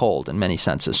common cold in many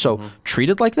senses. So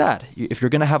treated like that. If you're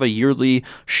going to have a yearly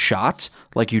shot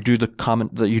like you do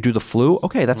the flu,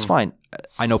 okay, that's fine.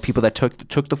 I know people that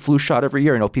took the flu shot every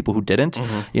year. I know people who didn't.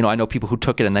 I know people who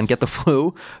took it and then get the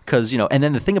flu because, and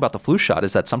then the thing about the flu shot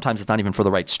is that sometimes it's not even for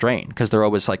the right strain because they're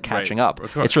always like catching up.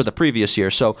 It's for the previous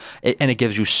year. So, and it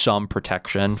gives you some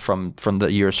protection from the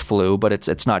year's flu, but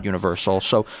it's not universal.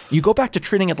 So you go back to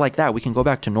treating it like that. We can go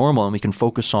back to normal and we can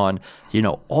focus on,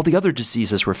 all the other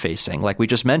diseases we're facing. Like we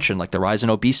just mentioned, like the rise in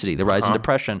obesity, the rise in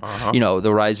depression,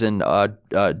 the rise in drug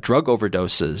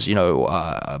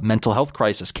overdoses, mental health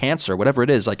crisis, cancer, whatever it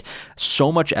is. Like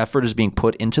so much effort is being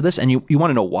put into this, and you want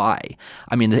to know why.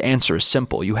 I mean, the answer is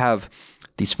simple. You have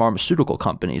these pharmaceutical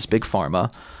companies, big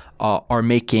pharma, are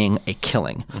making a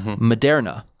killing.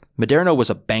 Moderna was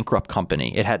a bankrupt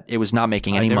company. It was not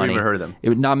making any money. I never even heard of them. It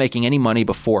was not making any money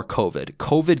before COVID.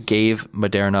 COVID gave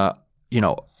Moderna,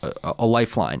 a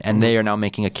lifeline, and they are now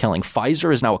making a killing.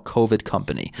 Pfizer is now a COVID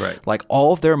company. Right. Like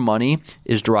all of their money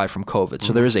is derived from COVID.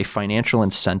 So there is a financial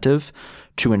incentive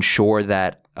to ensure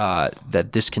that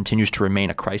that this continues to remain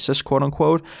a crisis, quote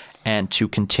unquote, and to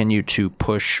continue to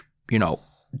push,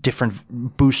 different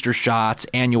booster shots,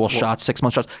 annual shots,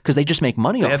 6-month shots, because they just make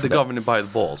money off of it. They have the government by the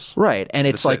balls. Right. And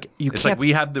it's like it's like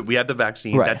we have the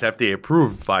vaccine Right. that's FDA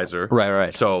approved, Pfizer.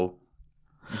 Right. So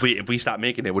if we stop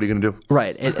making it, what are you going to do?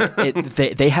 Right.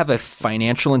 They have a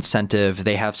financial incentive.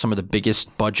 They have some of the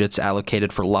biggest budgets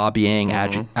allocated for lobbying,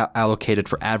 allocated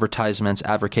for advertisements,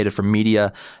 advocated for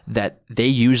media, that they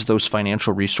use those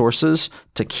financial resources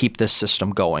to keep this system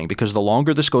going. Because the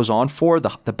longer this goes on for,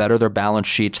 the better their balance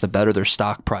sheets, the better their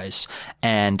stock price.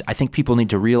 And I think people need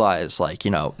to realize,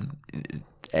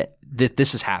 that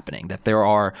this is happening, that there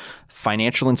are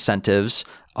financial incentives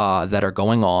that are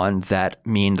going on that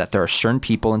mean that there are certain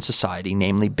people in society,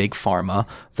 namely big pharma,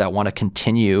 that want to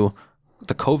continue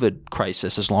the COVID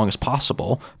crisis as long as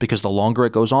possible, because the longer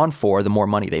it goes on for, the more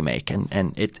money they make.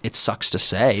 And it sucks to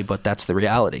say, but that's the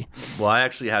reality. Well, I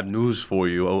actually have news for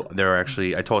you.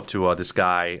 I talked to this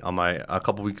guy on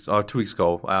 2 weeks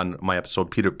ago on my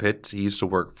episode, Peter Pitt. He used to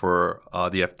work for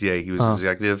the FDA. He was an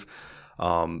executive.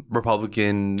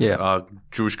 Republican,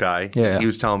 Jewish guy. Yeah. He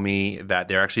was telling me that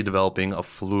they're actually developing a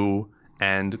flu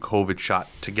and COVID shot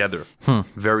together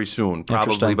very soon,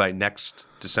 probably by next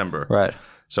December. Right.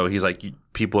 So he's like,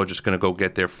 people are just going to go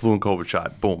get their flu and COVID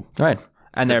shot. Boom. Right.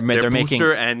 And they're making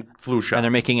booster and flu shot. And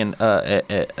they're making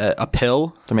a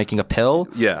pill. They're making a pill.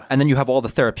 Yeah. And then you have all the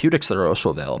therapeutics that are also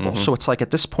available. So it's like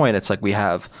at this point, it's like we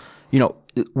have,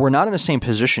 we're not in the same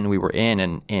position we were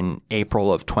in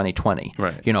April of 2020.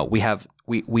 Right.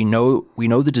 We know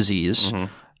the disease.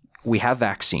 We have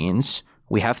vaccines.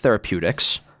 We have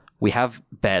therapeutics. We have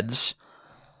beds.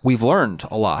 We've learned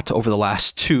a lot over the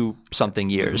last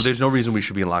 2-something years. There's no reason we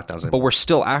should be in lockdowns anymore. But we're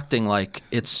still acting like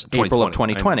it's April of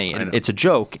 2020. I know. It's a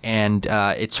joke, and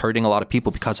it's hurting a lot of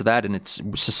people because of that, and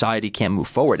society can't move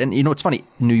forward. And it's funny,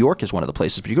 New York is one of the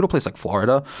places, but you go to a place like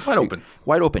Florida.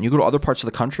 Wide open. You go to other parts of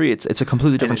the country, it's a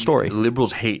completely different story.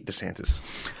 Liberals hate DeSantis.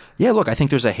 Yeah, look, I think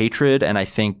there's a hatred, and I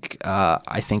think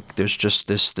there's just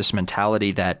this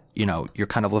mentality that you're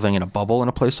kind of living in a bubble in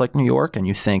a place like New York, and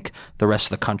you think the rest of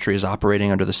the country is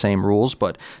operating under the same rules,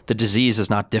 but the disease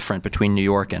is not different between New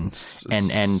York and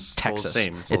Texas.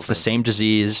 It's the same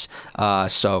disease. But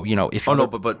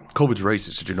COVID's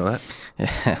racist. Did you know that?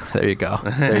 There you go.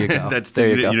 You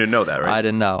didn't know that, right? I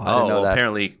didn't know. That.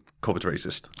 Apparently COVID's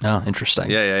racist. Oh,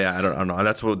 interesting. Yeah. I don't know.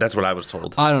 That's what I was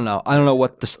told. I don't know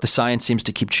what the science seems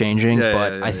to keep changing,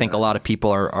 I think a lot of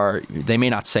people are they may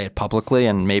not say it publicly,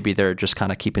 and maybe they're just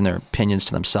kind of keeping their opinions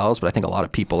to themselves. But I think a lot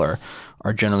of people are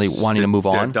generally wanting to move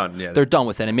on. They're done. Yeah. They're done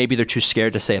with it, and maybe they're too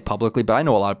scared to say it publicly. But I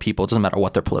know a lot of people. It doesn't matter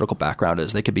what their political background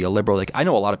is. They could be a liberal. I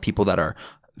know a lot of people that are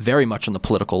very much on the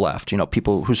political left,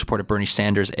 people who supported Bernie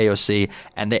Sanders, AOC,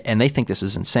 and they think this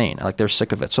is insane. Like, they're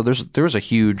sick of it. So there's a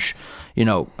huge,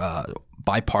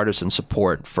 bipartisan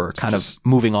support for kind of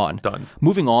moving on.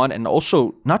 Moving on, and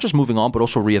also not just moving on, but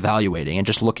also reevaluating and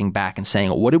just looking back and saying,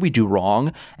 what did we do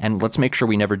wrong? And let's make sure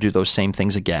we never do those same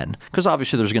things again. Because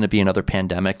obviously there's going to be another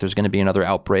pandemic. There's going to be another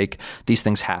outbreak. These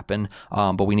things happen.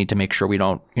 But we need to make sure we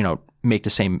don't, make the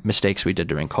same mistakes we did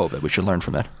during COVID. We should learn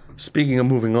from it. Speaking of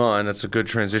moving on, that's a good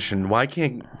transition. Why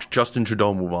can't Justin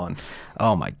Trudeau move on?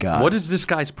 Oh, my God. What is this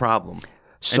guy's problem?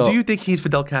 And do you think he's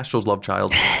Fidel Castro's love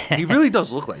child? He really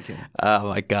does look like him. Oh,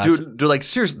 my God. Dude, like,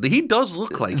 seriously, he does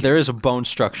look like him. There is a bone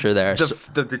structure there.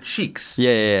 The cheeks.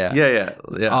 Yeah.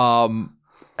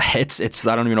 It's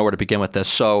I don't even know where to begin with this.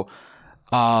 So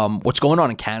what's going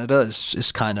on in Canada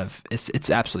is kind of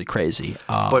it's absolutely crazy.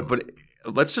 But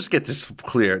let's just get this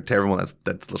clear to everyone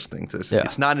that's listening to this. Yeah.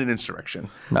 It's not an insurrection.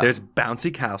 No. There's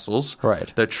bouncy castles.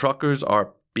 Right. The truckers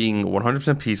are being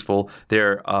 100% peaceful.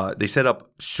 They set up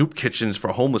soup kitchens for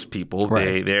homeless people.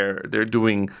 Right. They're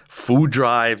doing food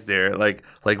drives. They're like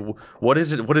what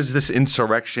is it? What is this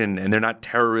insurrection? And they're not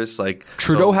terrorists. Like,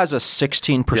 Trudeau has a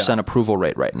 16% approval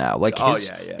rate right now. Like,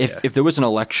 if there was an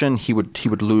election, he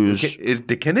would lose.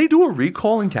 Can they do a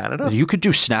recall in Canada? You could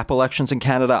do snap elections in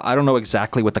Canada. I don't know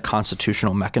exactly what the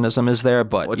constitutional mechanism is there,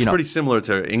 but it's pretty similar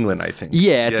to England, I think.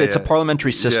 Yeah, it's a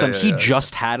parlemmentary system. He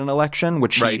just had an election,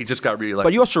 which he just got reelected.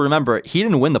 But you also remember, he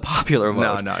didn't win the popular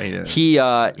vote. No, he didn't.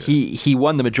 He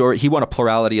won the majority. He won a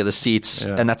plurality of the seats,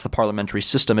 and that's the parliamentary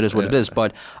system. It is what it is.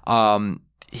 But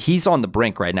he's on the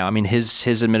brink right now. I mean,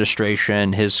 his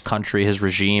administration, his country, his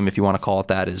regime, if you want to call it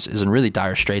that, is in really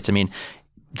dire straits. I mean,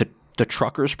 the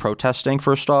truckers protesting,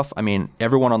 first off, I mean,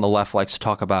 everyone on the left likes to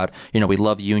talk about, we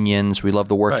love unions, we love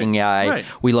the working guy, Right.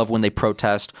 we love when they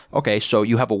protest. Okay, so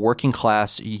you have a working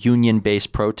class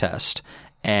union-based protest,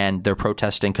 and they're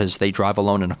protesting because they drive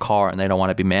alone in a car and they don't want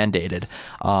to be mandated,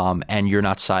 and you're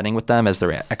not siding with them as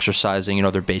they're exercising,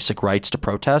 their basic rights to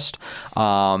protest.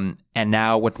 And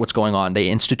now what's going on? They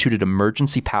instituted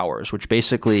emergency powers, which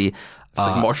basically It's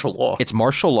like martial law. It's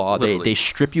martial law. Literally. They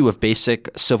strip you of basic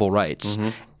civil rights,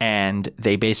 and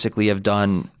they basically have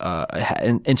done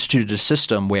instituted a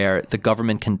system where the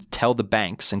government can tell the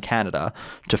banks in Canada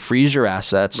to freeze your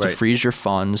assets, to freeze your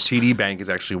funds. TD Bank is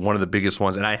actually one of the biggest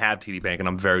ones, and I have TD Bank, and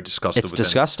I'm very disgusted with it. It's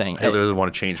disgusting. I literally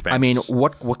want to change banks. I mean,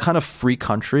 what kind of free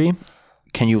country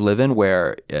can you live in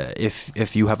where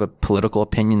if you have a political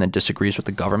opinion that disagrees with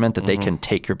the government, that they can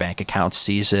take your bank account,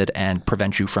 seize it, and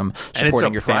prevent you from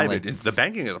supporting your family? The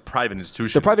banking is a private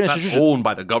institution. The private it's institution not owned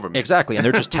by the government. Exactly, and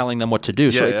they're just telling them what to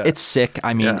do. So it's sick.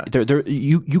 I mean,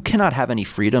 you cannot have any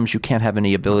freedoms. You can't have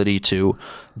any ability to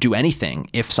do anything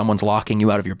if someone's locking you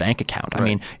out of your bank account. I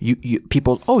mean,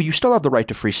 people, you still have the right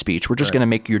to free speech. We're just going to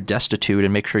make you destitute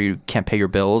and make sure you can't pay your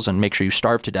bills and make sure you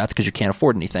starve to death because you can't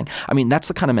afford anything. I mean, that's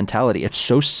the kind of mentality. It's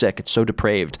so sick. It's so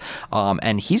depraved.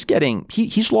 And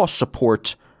he's lost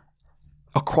support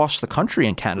across the country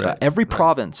in Canada. Every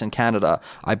province in Canada,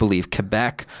 I believe,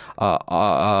 Quebec,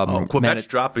 Quebec's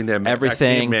dropping their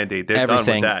vaccine mandate. They're done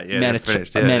with that. Yeah, they're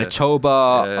finished.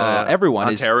 Manitoba, everyone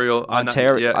Ontario.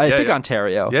 Ontario. I think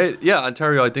Ontario. Yeah,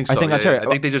 Ontario. I think so. Ontario. I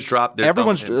think they just dropped.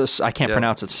 Everyone's. I can't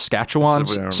pronounce it.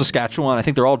 Saskatchewan. I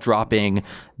think they're all dropping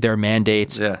their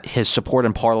mandates. Yeah. His support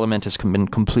in Parliament has been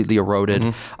completely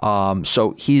eroded.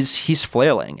 So he's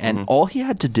flailing, and all he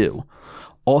had to do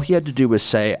was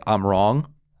say, "I'm wrong.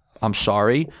 I'm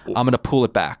sorry. I'm going to pull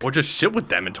it back." Or just sit with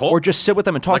them and talk. to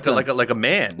them. Like a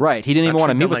man. Right. He didn't even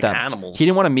want to meet with them. Animals. He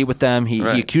didn't want to meet with them. He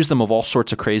accused them of all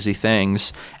sorts of crazy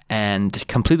things and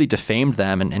completely defamed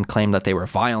them and claimed that they were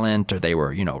violent or they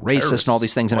were, racist Terrorists. and all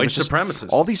these things. And White it was just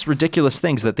supremacists. all these ridiculous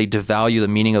things that they devalue the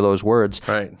meaning of those words.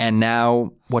 Right. And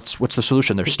now what's the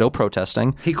solution? They're still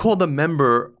protesting. He called a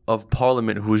member of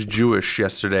parliament who was Jewish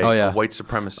yesterday a white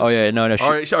supracist. Oh, yeah. No.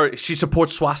 She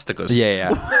supports swastikas.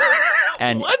 Yeah.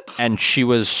 And What? And she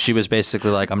was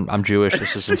basically like, I'm Jewish.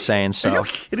 This is insane. So Are you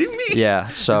kidding me? yeah.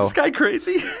 So Is this guy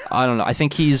crazy? I don't know. I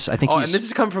think he's. And this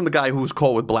is coming from the guy who was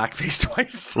caught with blackface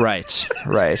twice.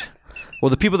 Right. Well,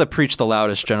 the people that preach the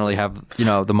loudest generally have,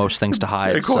 the most things to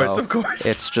hide. Of course.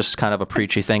 It's just kind of a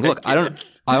preachy thing. Look, I don't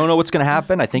know what's going to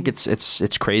happen. I think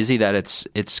it's crazy that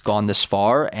it's gone this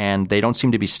far, and they don't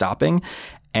seem to be stopping.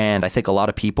 And I think a lot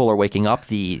of people are waking up.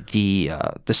 The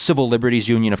Civil Liberties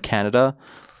Union of Canada,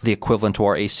 the equivalent to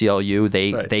our ACLU,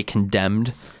 they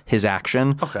condemned his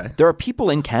action. Okay. There are people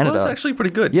in Canada. Well, that's actually pretty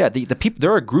good. Yeah, the people.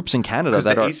 There are groups in Canada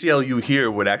that the are ACLU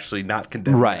here would actually not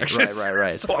condemn. Right.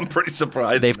 So I'm pretty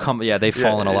surprised. They've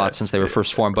fallen a lot since they were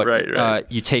first formed. But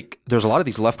there's a lot of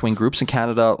these left wing groups in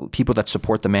Canada, people that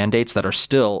support the mandates that are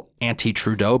still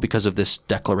anti-Trudeau because of this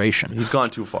declaration. He's gone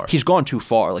too far. He's gone too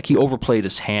far. Like he overplayed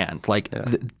his hand. Like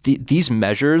these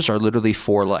measures are literally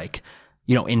for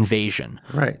invasion,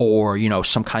 right? Or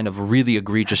some kind of really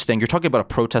egregious thing. You're talking about a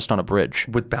protest on a bridge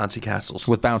with bouncy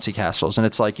castles. And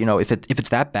it's like if it's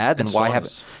that bad, then why have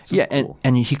it? Yeah,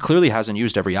 and he clearly hasn't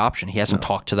used every option. He hasn't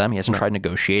talked to them. He hasn't tried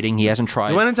negotiating. He hasn't tried.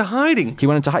 He went into hiding.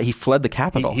 He fled the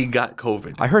capital. He got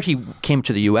COVID. I heard he came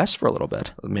to the U.S. for a little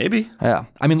bit. Maybe. Yeah.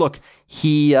 I mean, look,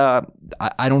 he.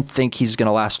 I don't think he's going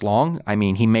to last long. I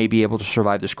mean, he may be able to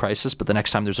survive this crisis, but the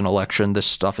next time there's an election, this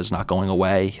stuff is not going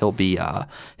away. He'll be.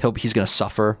 He's going to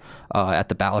suffer at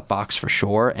the ballot box for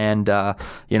sure. And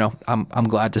I'm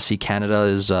glad to see Canada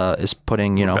is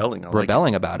putting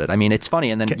rebelling about it. I mean, it's funny.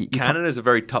 And then Canada is a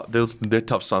very tough. They're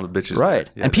tough son of bitches, right?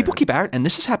 Yeah, and people keep and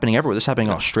this is happening everywhere. This is happening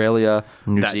in Australia,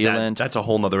 New Zealand. That's a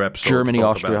whole nother episode. Germany,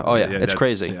 Austria. About. Oh yeah, it's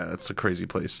crazy. Yeah, that's a crazy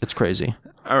place. It's crazy.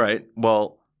 All right.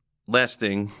 Well, last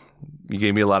thing. You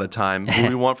gave me a lot of time. Who do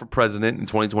you want for president in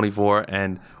 2024,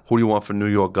 and who do you want for New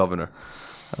York governor?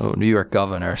 Oh, New York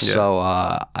governor. Yeah. So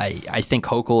I think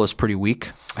Hochul is pretty weak.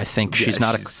 I think she's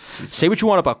not say what you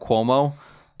want about Cuomo,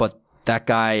 but that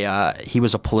guy, he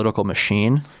was a political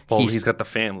machine. Well, he's got the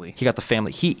family. He got the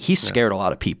family. He scared a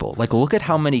lot of people. Like, look at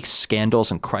how many scandals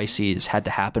and crises had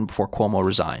to happen before Cuomo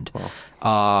resigned. Well,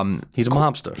 he's a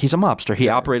mobster. He's a mobster. He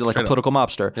operated like a political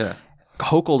mobster. Yeah.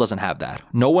 Hochul doesn't have that.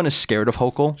 No one is scared of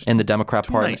Hochul in the Democrat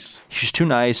Party. Nice. She's too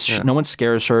nice. Yeah. No one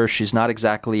scares her. She's not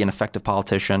exactly an effective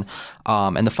politician.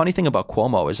 And the funny thing about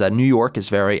Cuomo is that New York is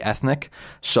very ethnic.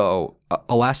 So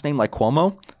a last name like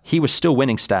Cuomo, he was still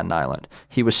winning Staten Island.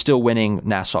 He was still winning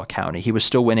Nassau County. He was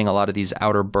still winning a lot of these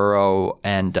outer borough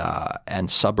and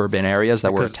suburban areas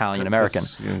that were Italian American.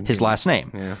 His last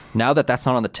name. Yeah. Now that that's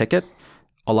not on the ticket,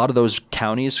 a lot of those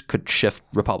counties could shift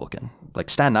Republican. Like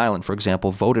Staten Island, for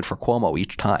example, voted for Cuomo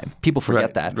each time. People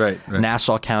forget that. Right.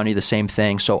 Nassau County, the same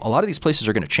thing. So a lot of these places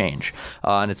are going to change,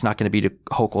 and it's not going to be to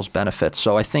Hochul's benefit.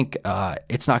 So I think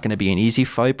it's not going to be an easy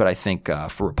fight, but I think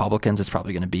for Republicans, it's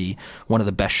probably going to be one of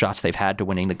the best shots they've had to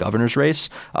winning the governor's race.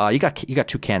 You got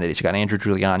two candidates. You got Andrew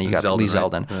Giuliani. You got Lee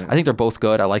Zeldin. Right. I think they're both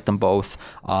good. I like them both.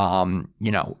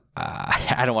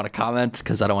 I don't want to comment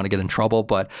because I don't want to get in trouble,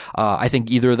 but I think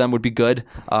either of them would be good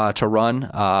to run.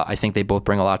 I think they both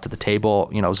bring a lot to the table.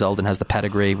 Zeldin has the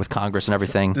pedigree with Congress and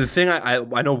everything. The thing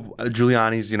I know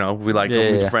Giuliani's, we like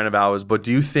him. He's a friend of ours. But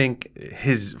do you think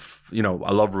his,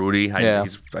 I love Rudy. I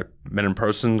met him in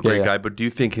person, great guy. But do you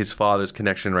think his father's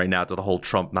connection right now to the whole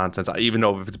Trump nonsense, even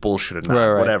though if it's bullshit or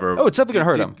not, whatever. Oh, it's definitely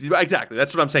going to hurt him. Exactly.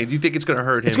 That's what I'm saying. Do you think it's going to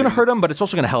hurt him? It's going to hurt him, but it's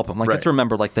also going to help him. Like, you have to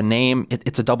remember, like, the name,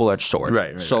 it's a double-edged sword.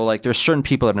 Right. So, like, there's certain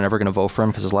people that are never going to vote for him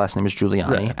because his last name is Giuliani.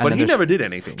 Right. But he never did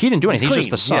anything. He didn't do anything. He's clean.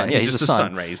 just the son. Yeah, he's just the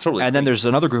son. Right. He's totally and clean. then there's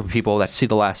another group of people that see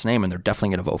the last name and they're definitely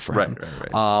going to vote for him.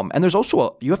 Right. And there's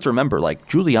also, you have to remember, like,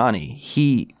 Giuliani,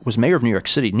 he was mayor of New York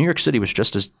City. New York City was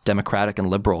just as democratic and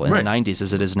liberal in the 90s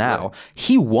as it is now. Right.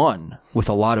 He won with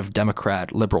a lot of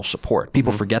Democrat liberal support.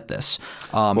 People forget this.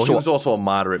 He was also a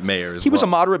moderate mayor as well. He was a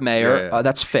moderate mayor. Yeah.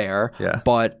 That's fair. Yeah.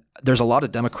 But there's a lot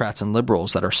of Democrats and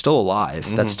liberals that are still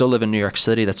alive, that still live in New York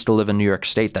City, that still live in New York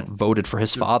State, that voted for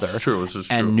his father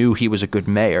and knew he was a good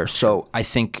mayor. So I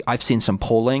think I've seen some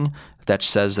polling that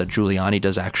says that Giuliani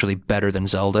does actually better than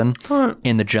Zeldin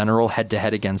in the general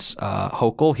head-to-head against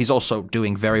Hochul. He's also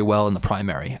doing very well in the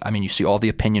primary. I mean, you see all the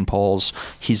opinion polls.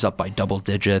 He's up by double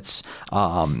digits.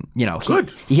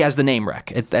 Good. He has the name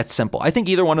rec. That's simple. I think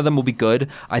either one of them will be good.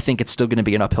 I think it's still going to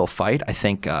be an uphill fight. I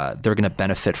think they're going to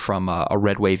benefit from a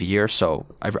red wave year, so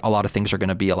a lot of things are going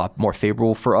to be a lot more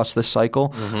favorable for us this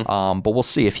cycle. But we'll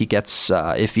see if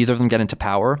if either of them get into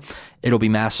power. It'll be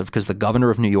massive because the governor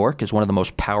of New York is one of the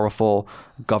most powerful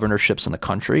governorships in the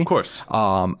country. Of course.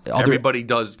 Everybody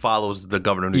follows the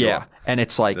governor of New York. And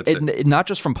it's like, not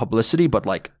just from publicity, but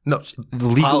like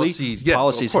legally. Policies. Yeah,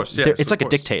 policies. Of course. It's like a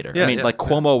dictator. Yeah, like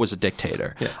Cuomo was a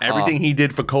dictator. Yeah. Everything he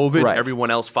did for COVID, everyone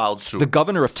else followed suit. The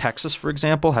governor of Texas, for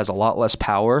example, has a lot less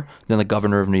power than the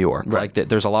governor of New York. Right. Like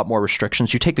there's a lot more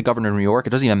restrictions. You take the governor of New York,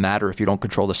 it doesn't even matter if you don't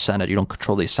control the Senate, you don't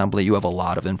control the Assembly, you have a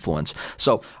lot of influence.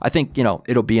 So I think,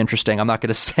 it'll be interesting. I'm not going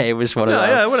to say which one of them.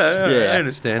 I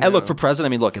understand. And look, for president,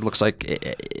 I mean, look, it looks like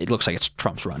it's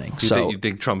Trump's running. You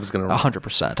think Trump is going to run?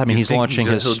 100%. I mean, he's launching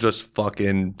he'll just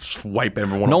fucking swipe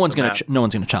everyone. No one's going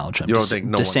to challenge him. You don't think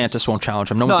DeSantis won't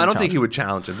challenge him? No, I don't think he would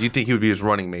challenge him. Do you think he would be his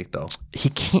running mate though? He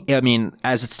can't. I mean,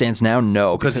 as it stands now,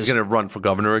 no. Because he's going to run for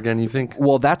governor again. You think?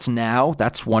 Well, that's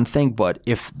one thing. But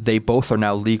if they both are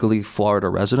now legally Florida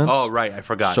residents, oh right, I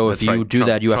forgot. So if you do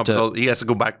that, you have to. He has to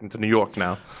go back into New York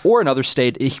now, or another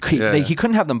state. He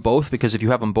couldn't have them both because if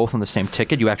you have them both on the same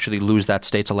ticket, you actually lose that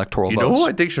state's electoral votes. You know who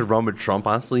I think should run with Trump?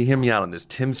 Honestly, hear me out on this.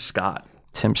 Tim Scott.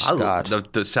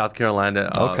 The South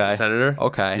Carolina senator.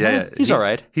 Okay. Yeah. He's all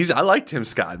right. I like Tim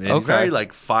Scott, man. He's very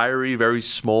like fiery, very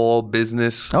small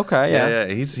business. Okay. Yeah.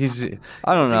 He's.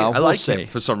 I don't know. I like him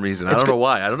for some reason. I don't know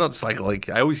why. I don't know. It's like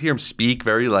I always hear him speak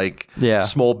very like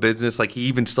small business. Like he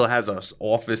even still has an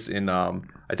office in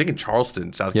I think in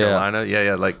Charleston, South Carolina.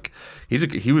 Yeah. Like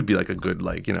he would be like a good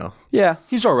Yeah,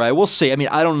 he's all right. We'll see. I mean,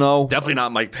 I don't know. Definitely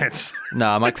not Mike Pence.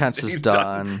 No, Mike Pence is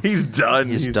done. He's done.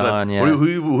 He's done. Yeah.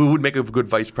 Who would make a good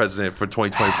vice president for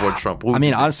 2024 Trump? I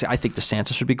mean, honestly, I think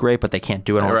DeSantis would be great, but they can't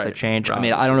do it unless they change. I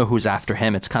mean, I don't know who's after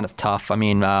him. It's kind of tough. I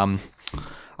mean,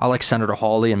 I like Senator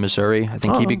Hawley in Missouri. I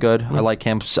think he'd be good. I like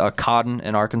him. Cotton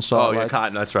in Arkansas. Oh, yeah,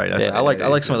 Cotton. That's right. I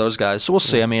like some of those guys. So we'll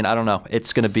see. I mean, I don't know.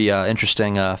 It's going to be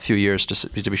interesting few years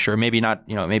to be sure. Maybe not.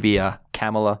 Maybe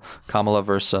Kamala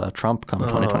versus Trump come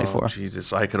 2024.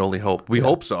 Jesus, I could only hope. We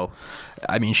hope so.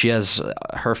 I mean, she has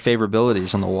her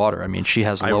favorabilities in the water. I mean, she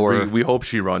has lower. We hope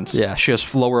she runs. Yeah, she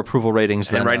has lower approval ratings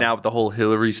than. And right now with the whole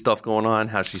Hillary stuff going on,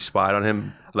 how she spied on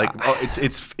him,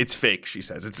 it's fake. She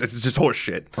says it's just horse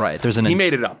shit. Right. He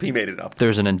made it up.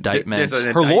 There's an indictment.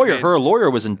 Her lawyer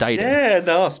was indicted. Yeah.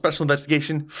 No special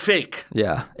investigation. Fake.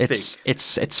 Yeah.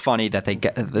 It's funny that they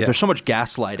get. There's so much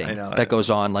gaslighting that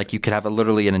goes on. Like you could have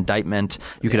literally an indictment.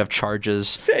 You could have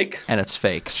charges. Fake. And it's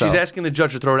fake. So. She's asking the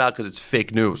judge to throw it out because it's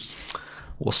fake news.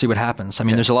 we'll see what happens. I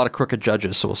mean, there's a lot of crooked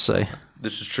judges, so we'll see.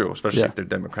 This is true, especially if they're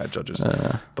Democrat judges.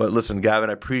 But listen, Gavin,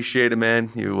 I appreciate it,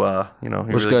 man. You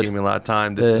really gave me a lot of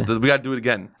time. We got to do it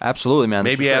again. Absolutely, man.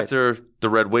 Maybe after the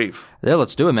red wave. Yeah,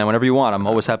 let's do it, man. Whenever you want. I'm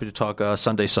always happy to talk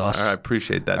Sunday sauce. All right, I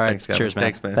appreciate that. All right, thanks, Gavin. cheers, man.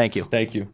 Thanks, man. Thank you. Thank you.